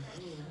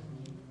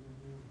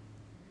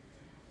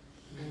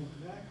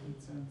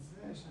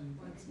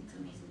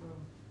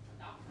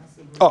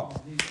 Oh,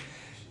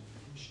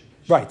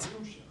 right.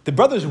 The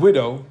brother's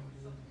widow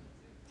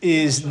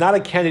is not a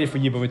candidate for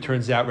yibum. It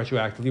turns out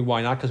retroactively.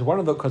 Why not? Because one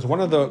of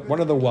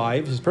the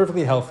wives is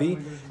perfectly healthy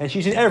and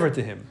she's an erva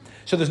to him.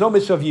 So there's no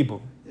mitzvah of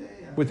yibum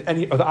with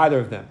either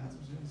of them.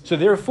 So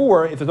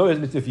therefore, if there's no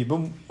mitzvah of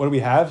yibum, what do we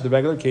have? The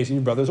regular case of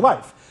your brother's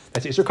wife.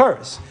 That's Isser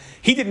Karas.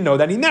 He didn't know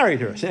that, and he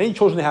married her. So any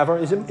children they have are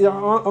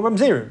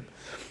mamzerim.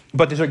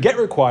 But there's a get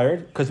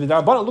required because it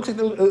looks like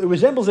it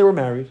resembles they were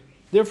married.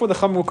 Therefore, the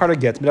chum required a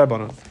get.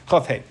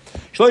 Chav Hey.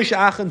 Shloisha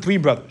Achen, 3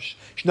 brothers.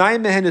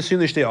 Shnayim mehen nesun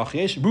l'shtei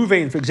achiyos.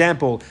 Ruvain, for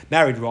example,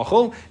 married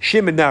Rachel.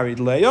 Shimon married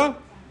Leah,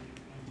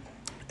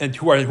 and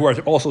who are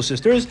also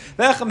sisters.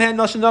 V'echem hen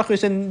nasun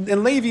nachris,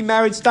 and Levi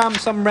married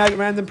some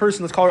random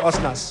person. Let's call her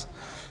Asnas.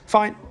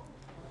 Fine.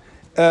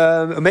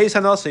 Ameis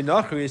hanasei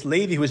nachris.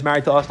 Levi, who was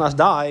married to Asnas,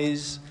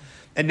 dies,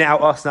 and now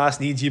Asnas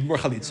needs yibum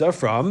chalitza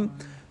from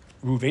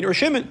Ruvain or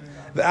Shimon.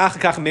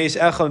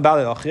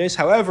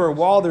 However,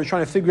 while they're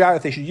trying to figure out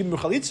if they should yibum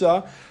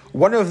chalitza,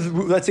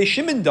 let's say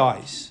Shimon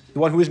dies, the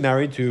one who is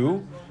married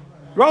to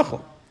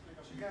Rachel.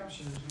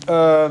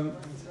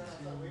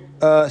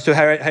 this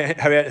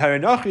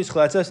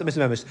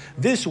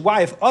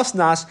wife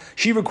Asnas,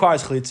 she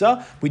requires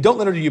chalitza. We don't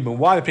let her do yibum.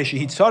 Why?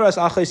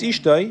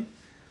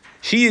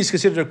 She is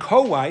considered a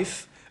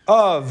co-wife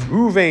of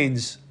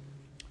Reuven's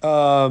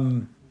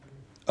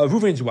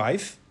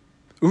wife,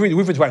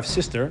 Reuven's wife's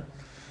sister.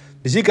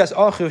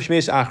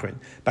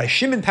 By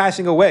Shimon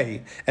passing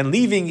away and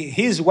leaving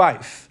his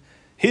wife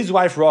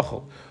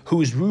Rachel,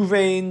 who's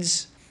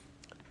Reuven's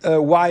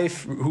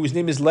wife, whose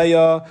name is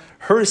Leah,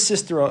 her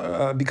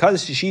sister,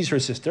 because she's her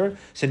sister.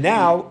 So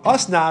now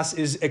Asnas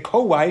is a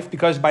co-wife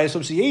because by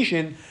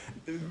association,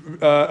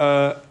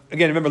 again,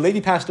 remember,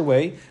 lady passed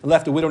away and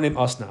left a widow named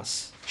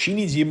Asnas. She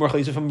needs Yibum or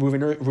Chalitza from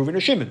Reuven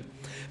or Shimon.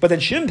 But then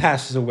Shimon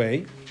passes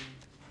away,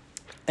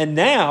 and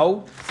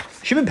now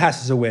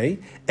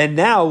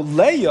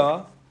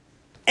Leah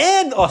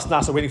and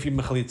Asnas are waiting for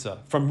Yibum Chalitza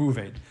from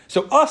Reuven.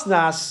 So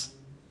Asnas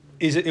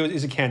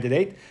is a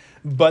candidate,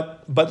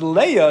 but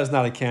Leah is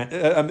not a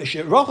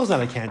candidate. Rachel's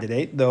not a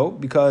candidate though,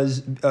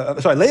 because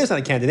Leah's not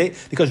a candidate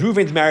because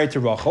Reuven's married to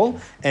Rachel,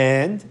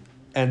 and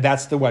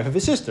that's the wife of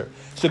his sister.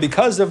 So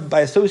by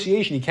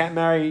association, he can't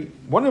marry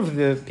one of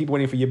the people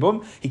waiting for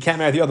Yibum. He can't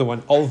marry the other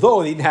one,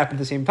 although they didn't happen at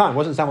the same time. It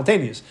wasn't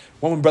simultaneous.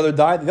 One brother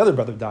died, and the other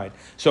brother died.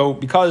 So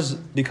because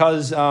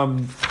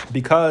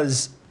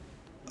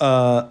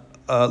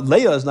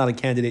Leah is not a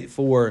candidate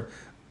for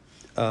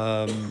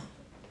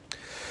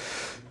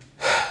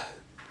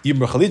Yibum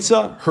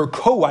Chalitza, her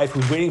co-wife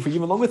who's waiting for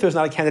Yibum along with her is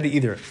not a candidate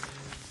either.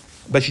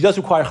 But she does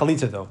require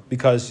chalitza though,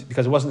 because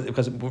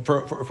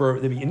for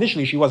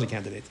initially she was a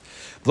candidate.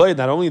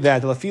 Not only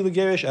that,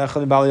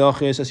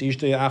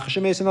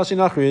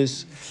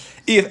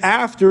 if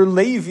after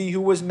Levi,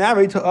 who was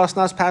married to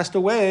Asnas, passed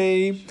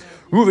away,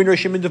 Reuven or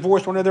Shimon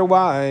divorced one of their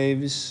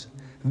wives,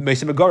 then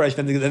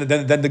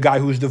the guy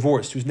who's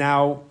divorced, he's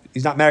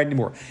not married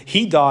anymore,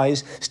 he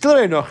dies. Still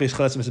Levi's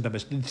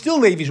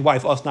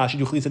wife Asnas should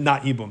do chalitza,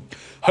 not Yibum.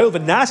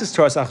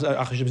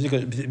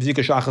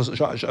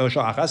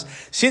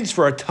 Since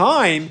for a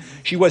time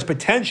she was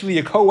potentially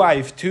a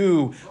co-wife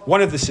to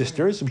one of the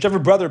sisters, whichever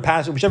brother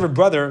passed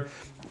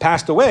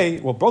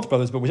away, well, both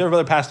brothers, but whichever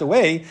brother passed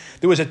away,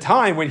 there was a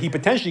time when he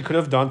potentially could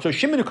have done. So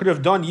Shimon could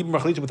have done Yibum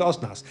Chalitza with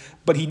Asnas,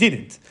 but he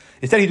didn't.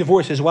 Instead, he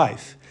divorced his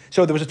wife.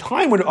 So there was a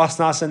time when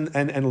Asnas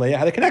and Leah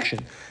had a connection,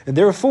 and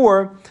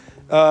therefore,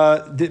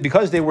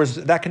 because there was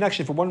that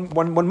connection for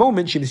one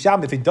moment,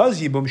 if he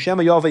does Yibum,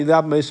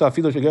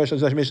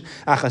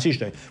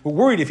 we're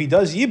worried if he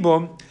does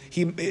Yibum,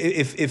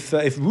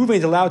 if Reuven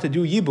is allowed to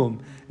do Yibum,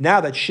 now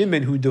that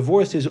Shimon, who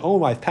divorced his own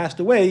wife, passed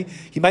away,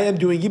 he might end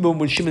up doing Yibum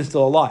when Shimon's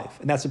still alive,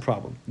 and that's the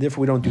problem.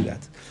 Therefore, we don't do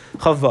that.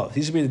 Chavav.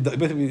 These would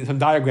be some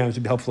diagrams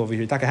would be helpful over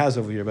here. Taka has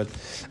over here, but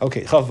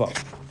okay. Chavav.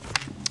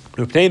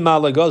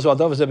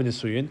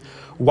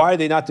 Why did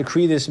they not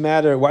decree this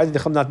matter? Why did they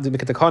not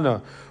make a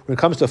takana when it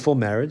comes to a full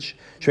marriage?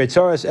 Because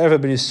in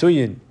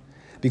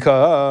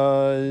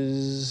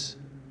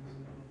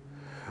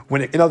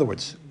other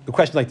words, the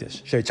question like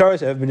this: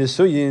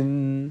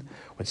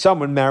 when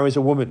someone marries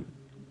a woman,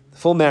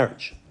 full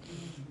marriage,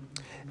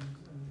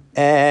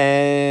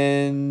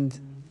 and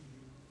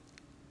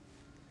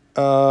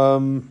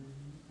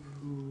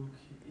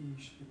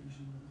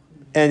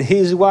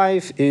his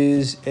wife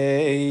is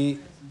a...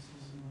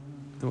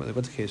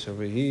 What's the case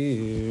over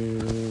here?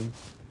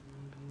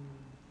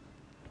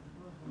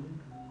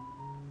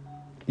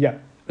 Yeah,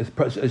 a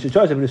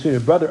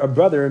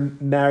brother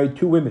married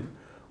two women.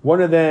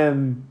 One of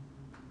them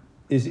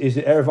is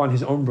an Erev on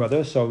his own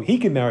brother, so he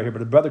can marry her, but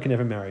the brother can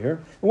never marry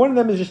her. And one of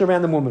them is just a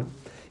random woman.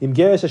 If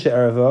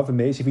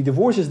he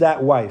divorces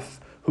that wife,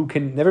 who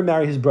can never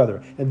marry his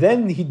brother, and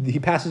then he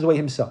passes away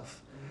himself,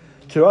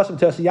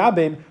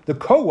 the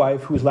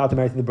co-wife who is allowed to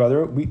marry to the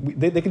brother,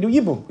 they can do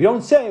Yibum. We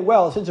don't say,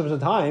 well, since there was a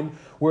time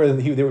where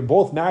they were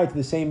both married to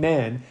the same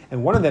man,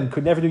 and one of them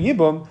could never do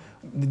Yibum,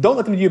 don't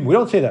let them do Yibum. We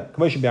don't say that.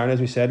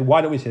 As we said,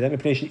 why don't we say that?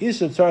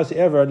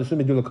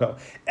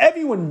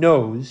 Everyone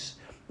knows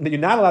that you're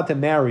not allowed to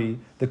marry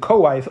the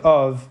co-wife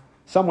of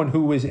someone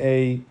who is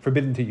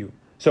forbidden to you.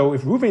 So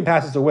if Reuven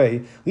passes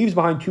away, leaves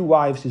behind two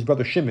wives, his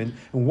brother Shimon,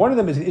 and one of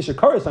them is an Isser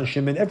Kares on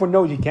Shimon, everyone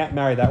knows he can't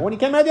marry that one, he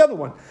can't marry the other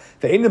one.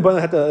 No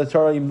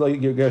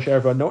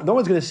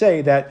one's going to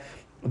say that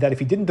if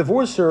he didn't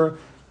divorce her,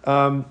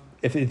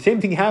 if the same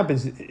thing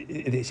happens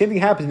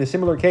in a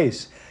similar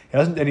case, he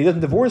doesn't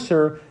divorce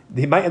her,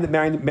 he might end up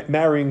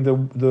marrying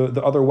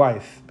the other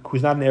wife,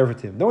 who's not an heir to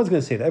him. No one's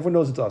going to say that. Everyone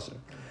knows it's Asr.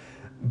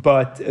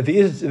 But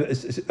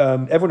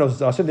everyone knows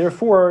it's Asr.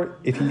 Therefore,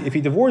 if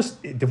he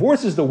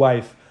divorces the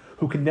wife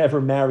who can never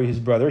marry his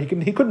brother, he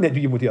couldn't do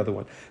Yibum with the other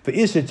one.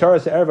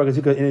 However,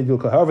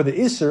 the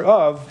Isser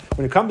of,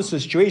 when it comes to a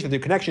situation, the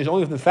connection is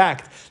only from the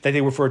fact that they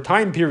were for a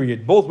time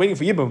period both waiting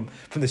for Yibum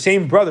from the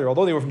same brother,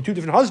 although they were from two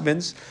different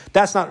husbands.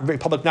 That's not very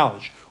public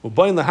knowledge. We're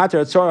going to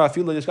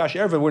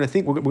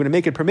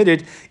make it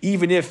permitted,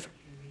 even if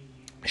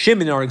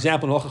Shimon, in our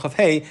example in Halacha Chaf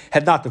Hey,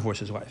 had not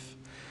divorced his wife.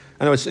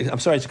 I'm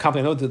sorry, it's a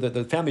complicated. I know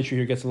the family tree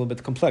here gets a little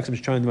bit complex. I'm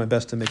just trying to do my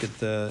best to make it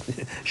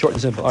short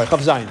and simple. All right,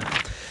 Chaf Zayin.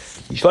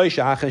 You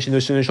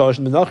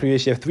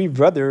have three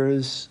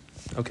brothers,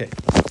 Okay,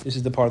 this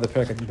is the part of the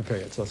parak I didn't prepare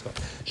yet, so let's go.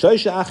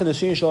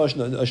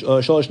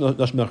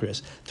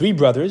 Three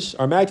brothers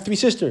are married to three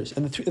sisters,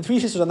 and the three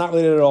sisters are not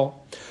related at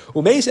all.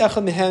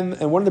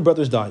 And one of the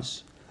brothers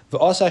dies. And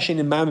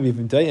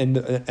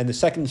the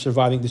second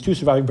surviving, there's two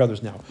surviving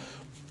brothers now.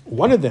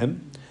 One of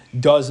them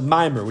does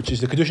mimer, which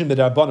is the kedushin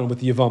b'darbanan with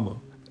the yavama,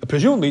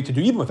 presumably to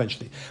do yibum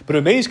eventually. But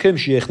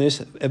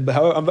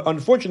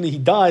unfortunately, he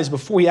dies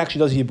before he actually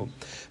does yibum.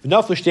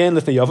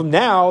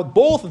 Now,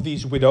 both of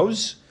these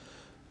widows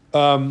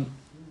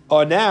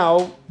are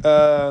now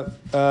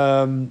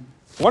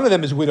one of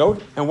them is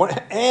widowed, and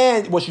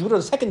she's widowed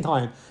a second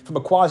time from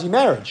a quasi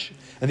marriage,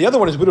 and the other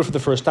one is widowed for the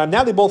first time.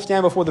 Now they both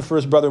stand before the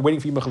first brother, waiting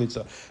for yibum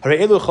chalitza.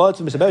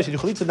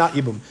 Not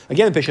yibum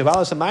again.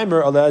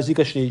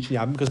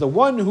 Because the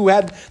one who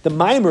had the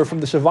mimer from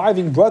the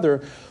surviving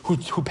brother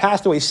who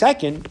passed away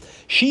second,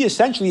 she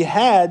essentially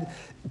had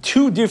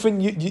two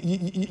different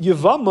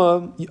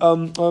yavams,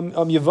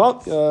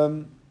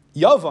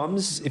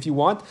 if you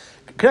want,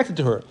 connected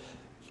to her.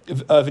 It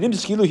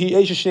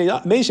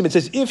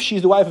says if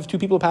she's the wife of two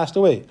people who passed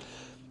away.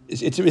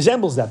 It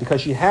resembles that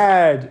because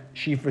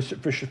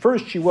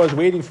first she was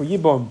waiting for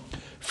yibum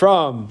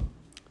from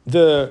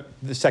the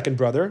second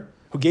brother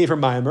who gave her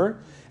mimer,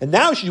 and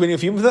now she's waiting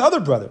for yibum from the other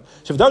brother.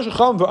 So if the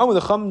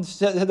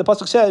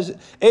pasuk says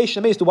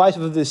Eish is the wife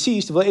of the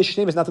deceased,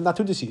 is not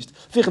two deceased.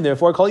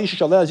 Therefore, any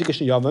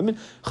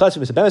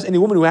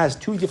woman who has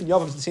two different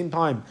yavams at the same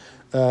time.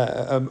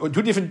 Not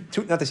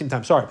the same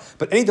time. Sorry,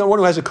 but anyone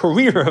who has a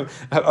career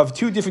of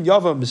two different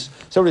yavams,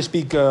 so to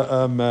speak,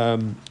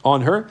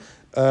 on her,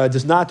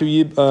 does not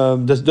do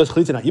does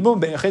chalitza not yibum.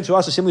 Be'echen so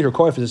also similarly her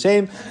koif is the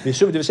same.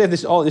 This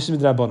is all. This is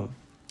midrabanan.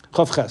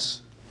 Chav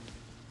ches.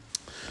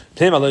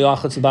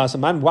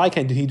 Why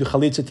can't he do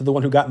chalitza to the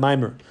one who got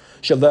mimer?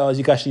 Who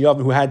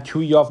had two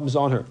yavams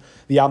on her,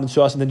 the almond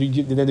sauce, and then do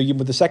yibum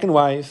with the second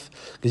wife.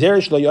 We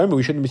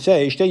shouldn't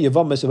say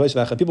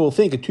people will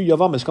think that two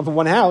yavamas come from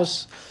one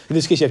house. In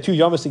this case, you have two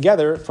yavamas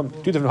together from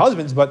two different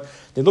husbands, but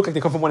they look like they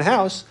come from one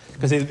house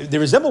because they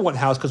resemble one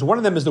house because one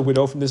of them is the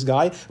widow from this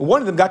guy, and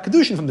one of them got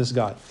kedushin from this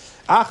guy.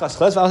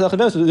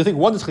 So you think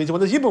one is chalitza,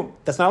 one is yibum.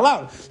 That's not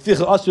allowed.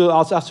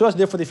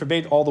 Therefore, they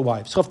forbade all the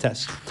wives.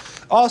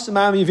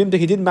 Also, he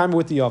didn't marry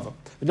with the yavam.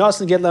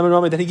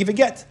 Then he give a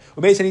get.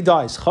 And he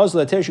dies.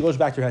 She goes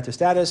back to her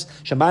status.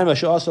 The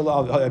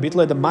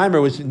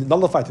mimer was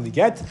nullified to the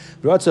get.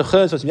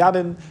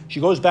 She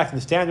goes back to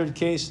the standard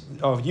case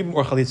of yibum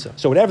or chalitza.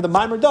 So whatever the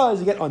mimer does,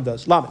 the get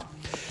undoes. Lamed.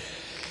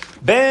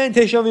 Ben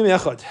Teshavim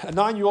Echad, a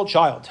 9-year-old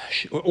child,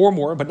 or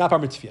more, but not bar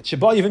mitzvah.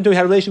 Shabbat Yivim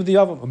had a relation with the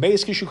Yavam.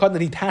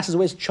 Then he passes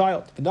away as a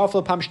child. Now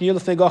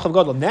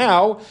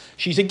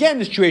she's again in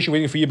the situation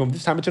waiting for Yibum.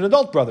 This time it's an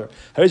adult brother.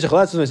 She does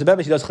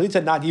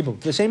chalitza, not Yibum.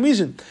 For the same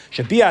reason.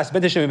 Shabias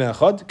Ben Teshavim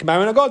Echad,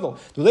 Kamarin Agadol.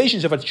 The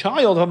relations of a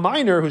child, of a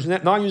minor who's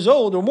 9 years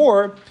old or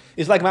more,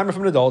 is like minor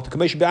from an adult.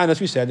 As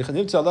we said, she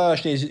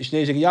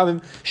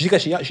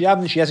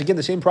has again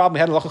the same problem.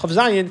 Had a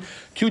Zayin.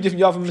 Two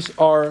different Yavams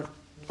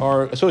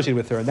are associated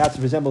with her, and that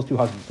resembles two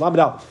husbands. You have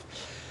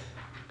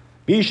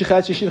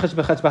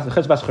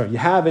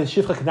a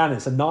Shifcha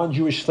Kananis, a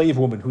non-Jewish slave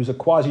woman who's a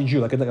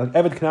quasi-Jew, like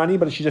Eved Kanani,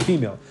 but she's a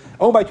female,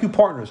 owned by two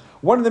partners.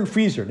 One of them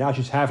frees her. Now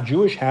she's half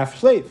Jewish, half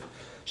slave.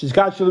 She's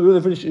got the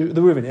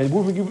Reuven, and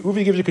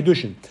Reuven gives her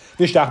kedushin.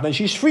 Then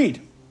she's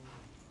freed.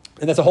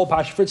 And that's a whole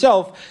parsha for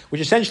itself,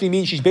 which essentially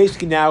means she's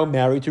basically now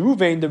married to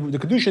Reuven. The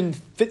kedushin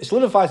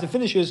solidifies and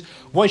finishes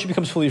once she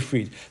becomes fully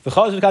freed.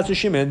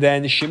 And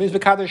then Shimon is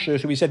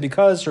v'kadosh. So we said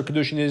because her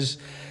kedushin is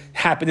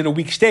happened in a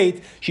weak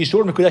state, she's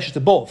sort of mekudesh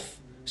to both.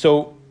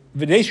 So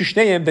v'neisu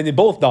shneim, then they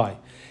both die.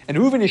 And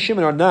Reuven and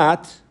Shimon are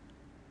not.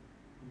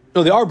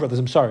 No, they are brothers.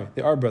 I'm sorry,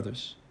 they are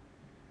brothers.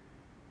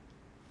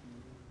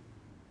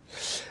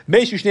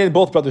 Meisu shneim,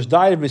 both brothers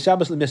died.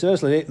 Misabas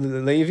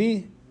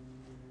Levi.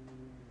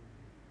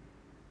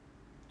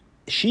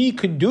 She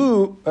could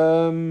do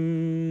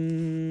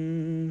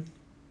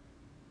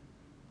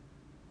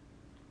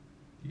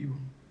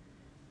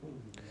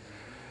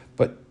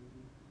but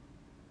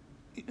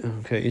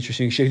okay,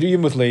 interesting. She could do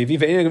even with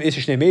Levi.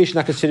 She's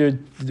not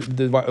considered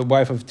the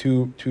wife of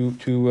two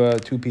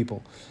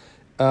people.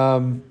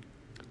 1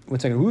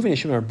 second. Reuven and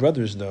Shimon are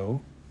brothers,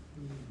 though.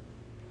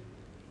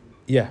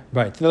 Yeah,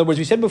 right. In other words,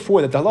 we said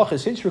before that the halacha,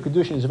 since her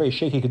kedushin is a very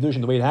shaky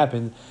kedushin, the way it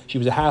happened, she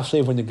was a half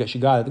slave when she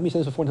got it. Let me say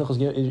this before in Hilchos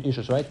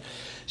Ishus, right?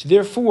 So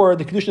therefore,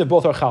 the kedushin of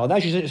both are chal. Now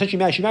she's essentially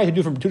married. She married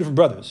to two different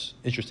brothers.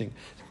 Interesting.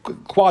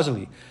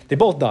 Quasily, they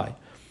both die.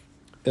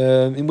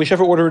 In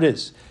whichever order it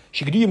is.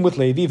 She could do him with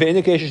Levi.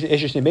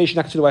 She's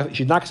not considered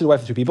the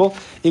wife of two people.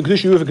 In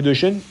kedushin, Reuven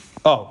kedushin.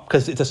 Oh,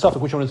 because it's a suffix.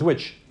 Which one is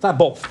which? It's not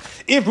both.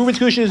 If Reuven's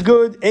kedushin is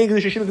good,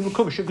 and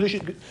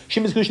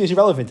Shimon's kedushin is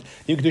irrelevant.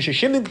 If kedushin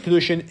Shimon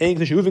kedushin, and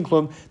Reuven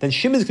klum, then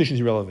Shimon's kedushin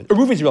is irrelevant. Or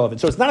Reuven's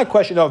irrelevant. So it's not a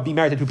question of being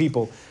married to two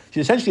people.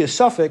 She's essentially a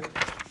suffix.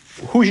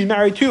 Who she's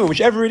married to, and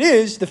whichever it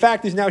is, the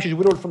fact is now she's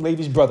widowed from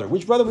Levi's brother.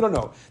 Which brother we don't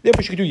know.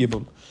 Therefore, she could do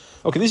yibum.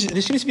 Okay,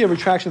 this seems to be a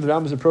retraction of the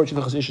Rambam's approach in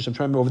the Hilchos Ishus. I'm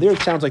trying to remember. Over there,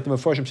 it sounds like the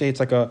Mefarshim say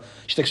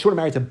she's like sort of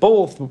married to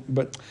both.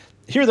 But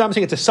here, the Rambam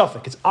saying it's a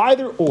suffix. It's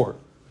either or.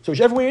 So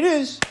whichever way it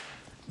is,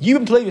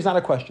 Yibam Levi is not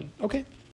a question. Okay.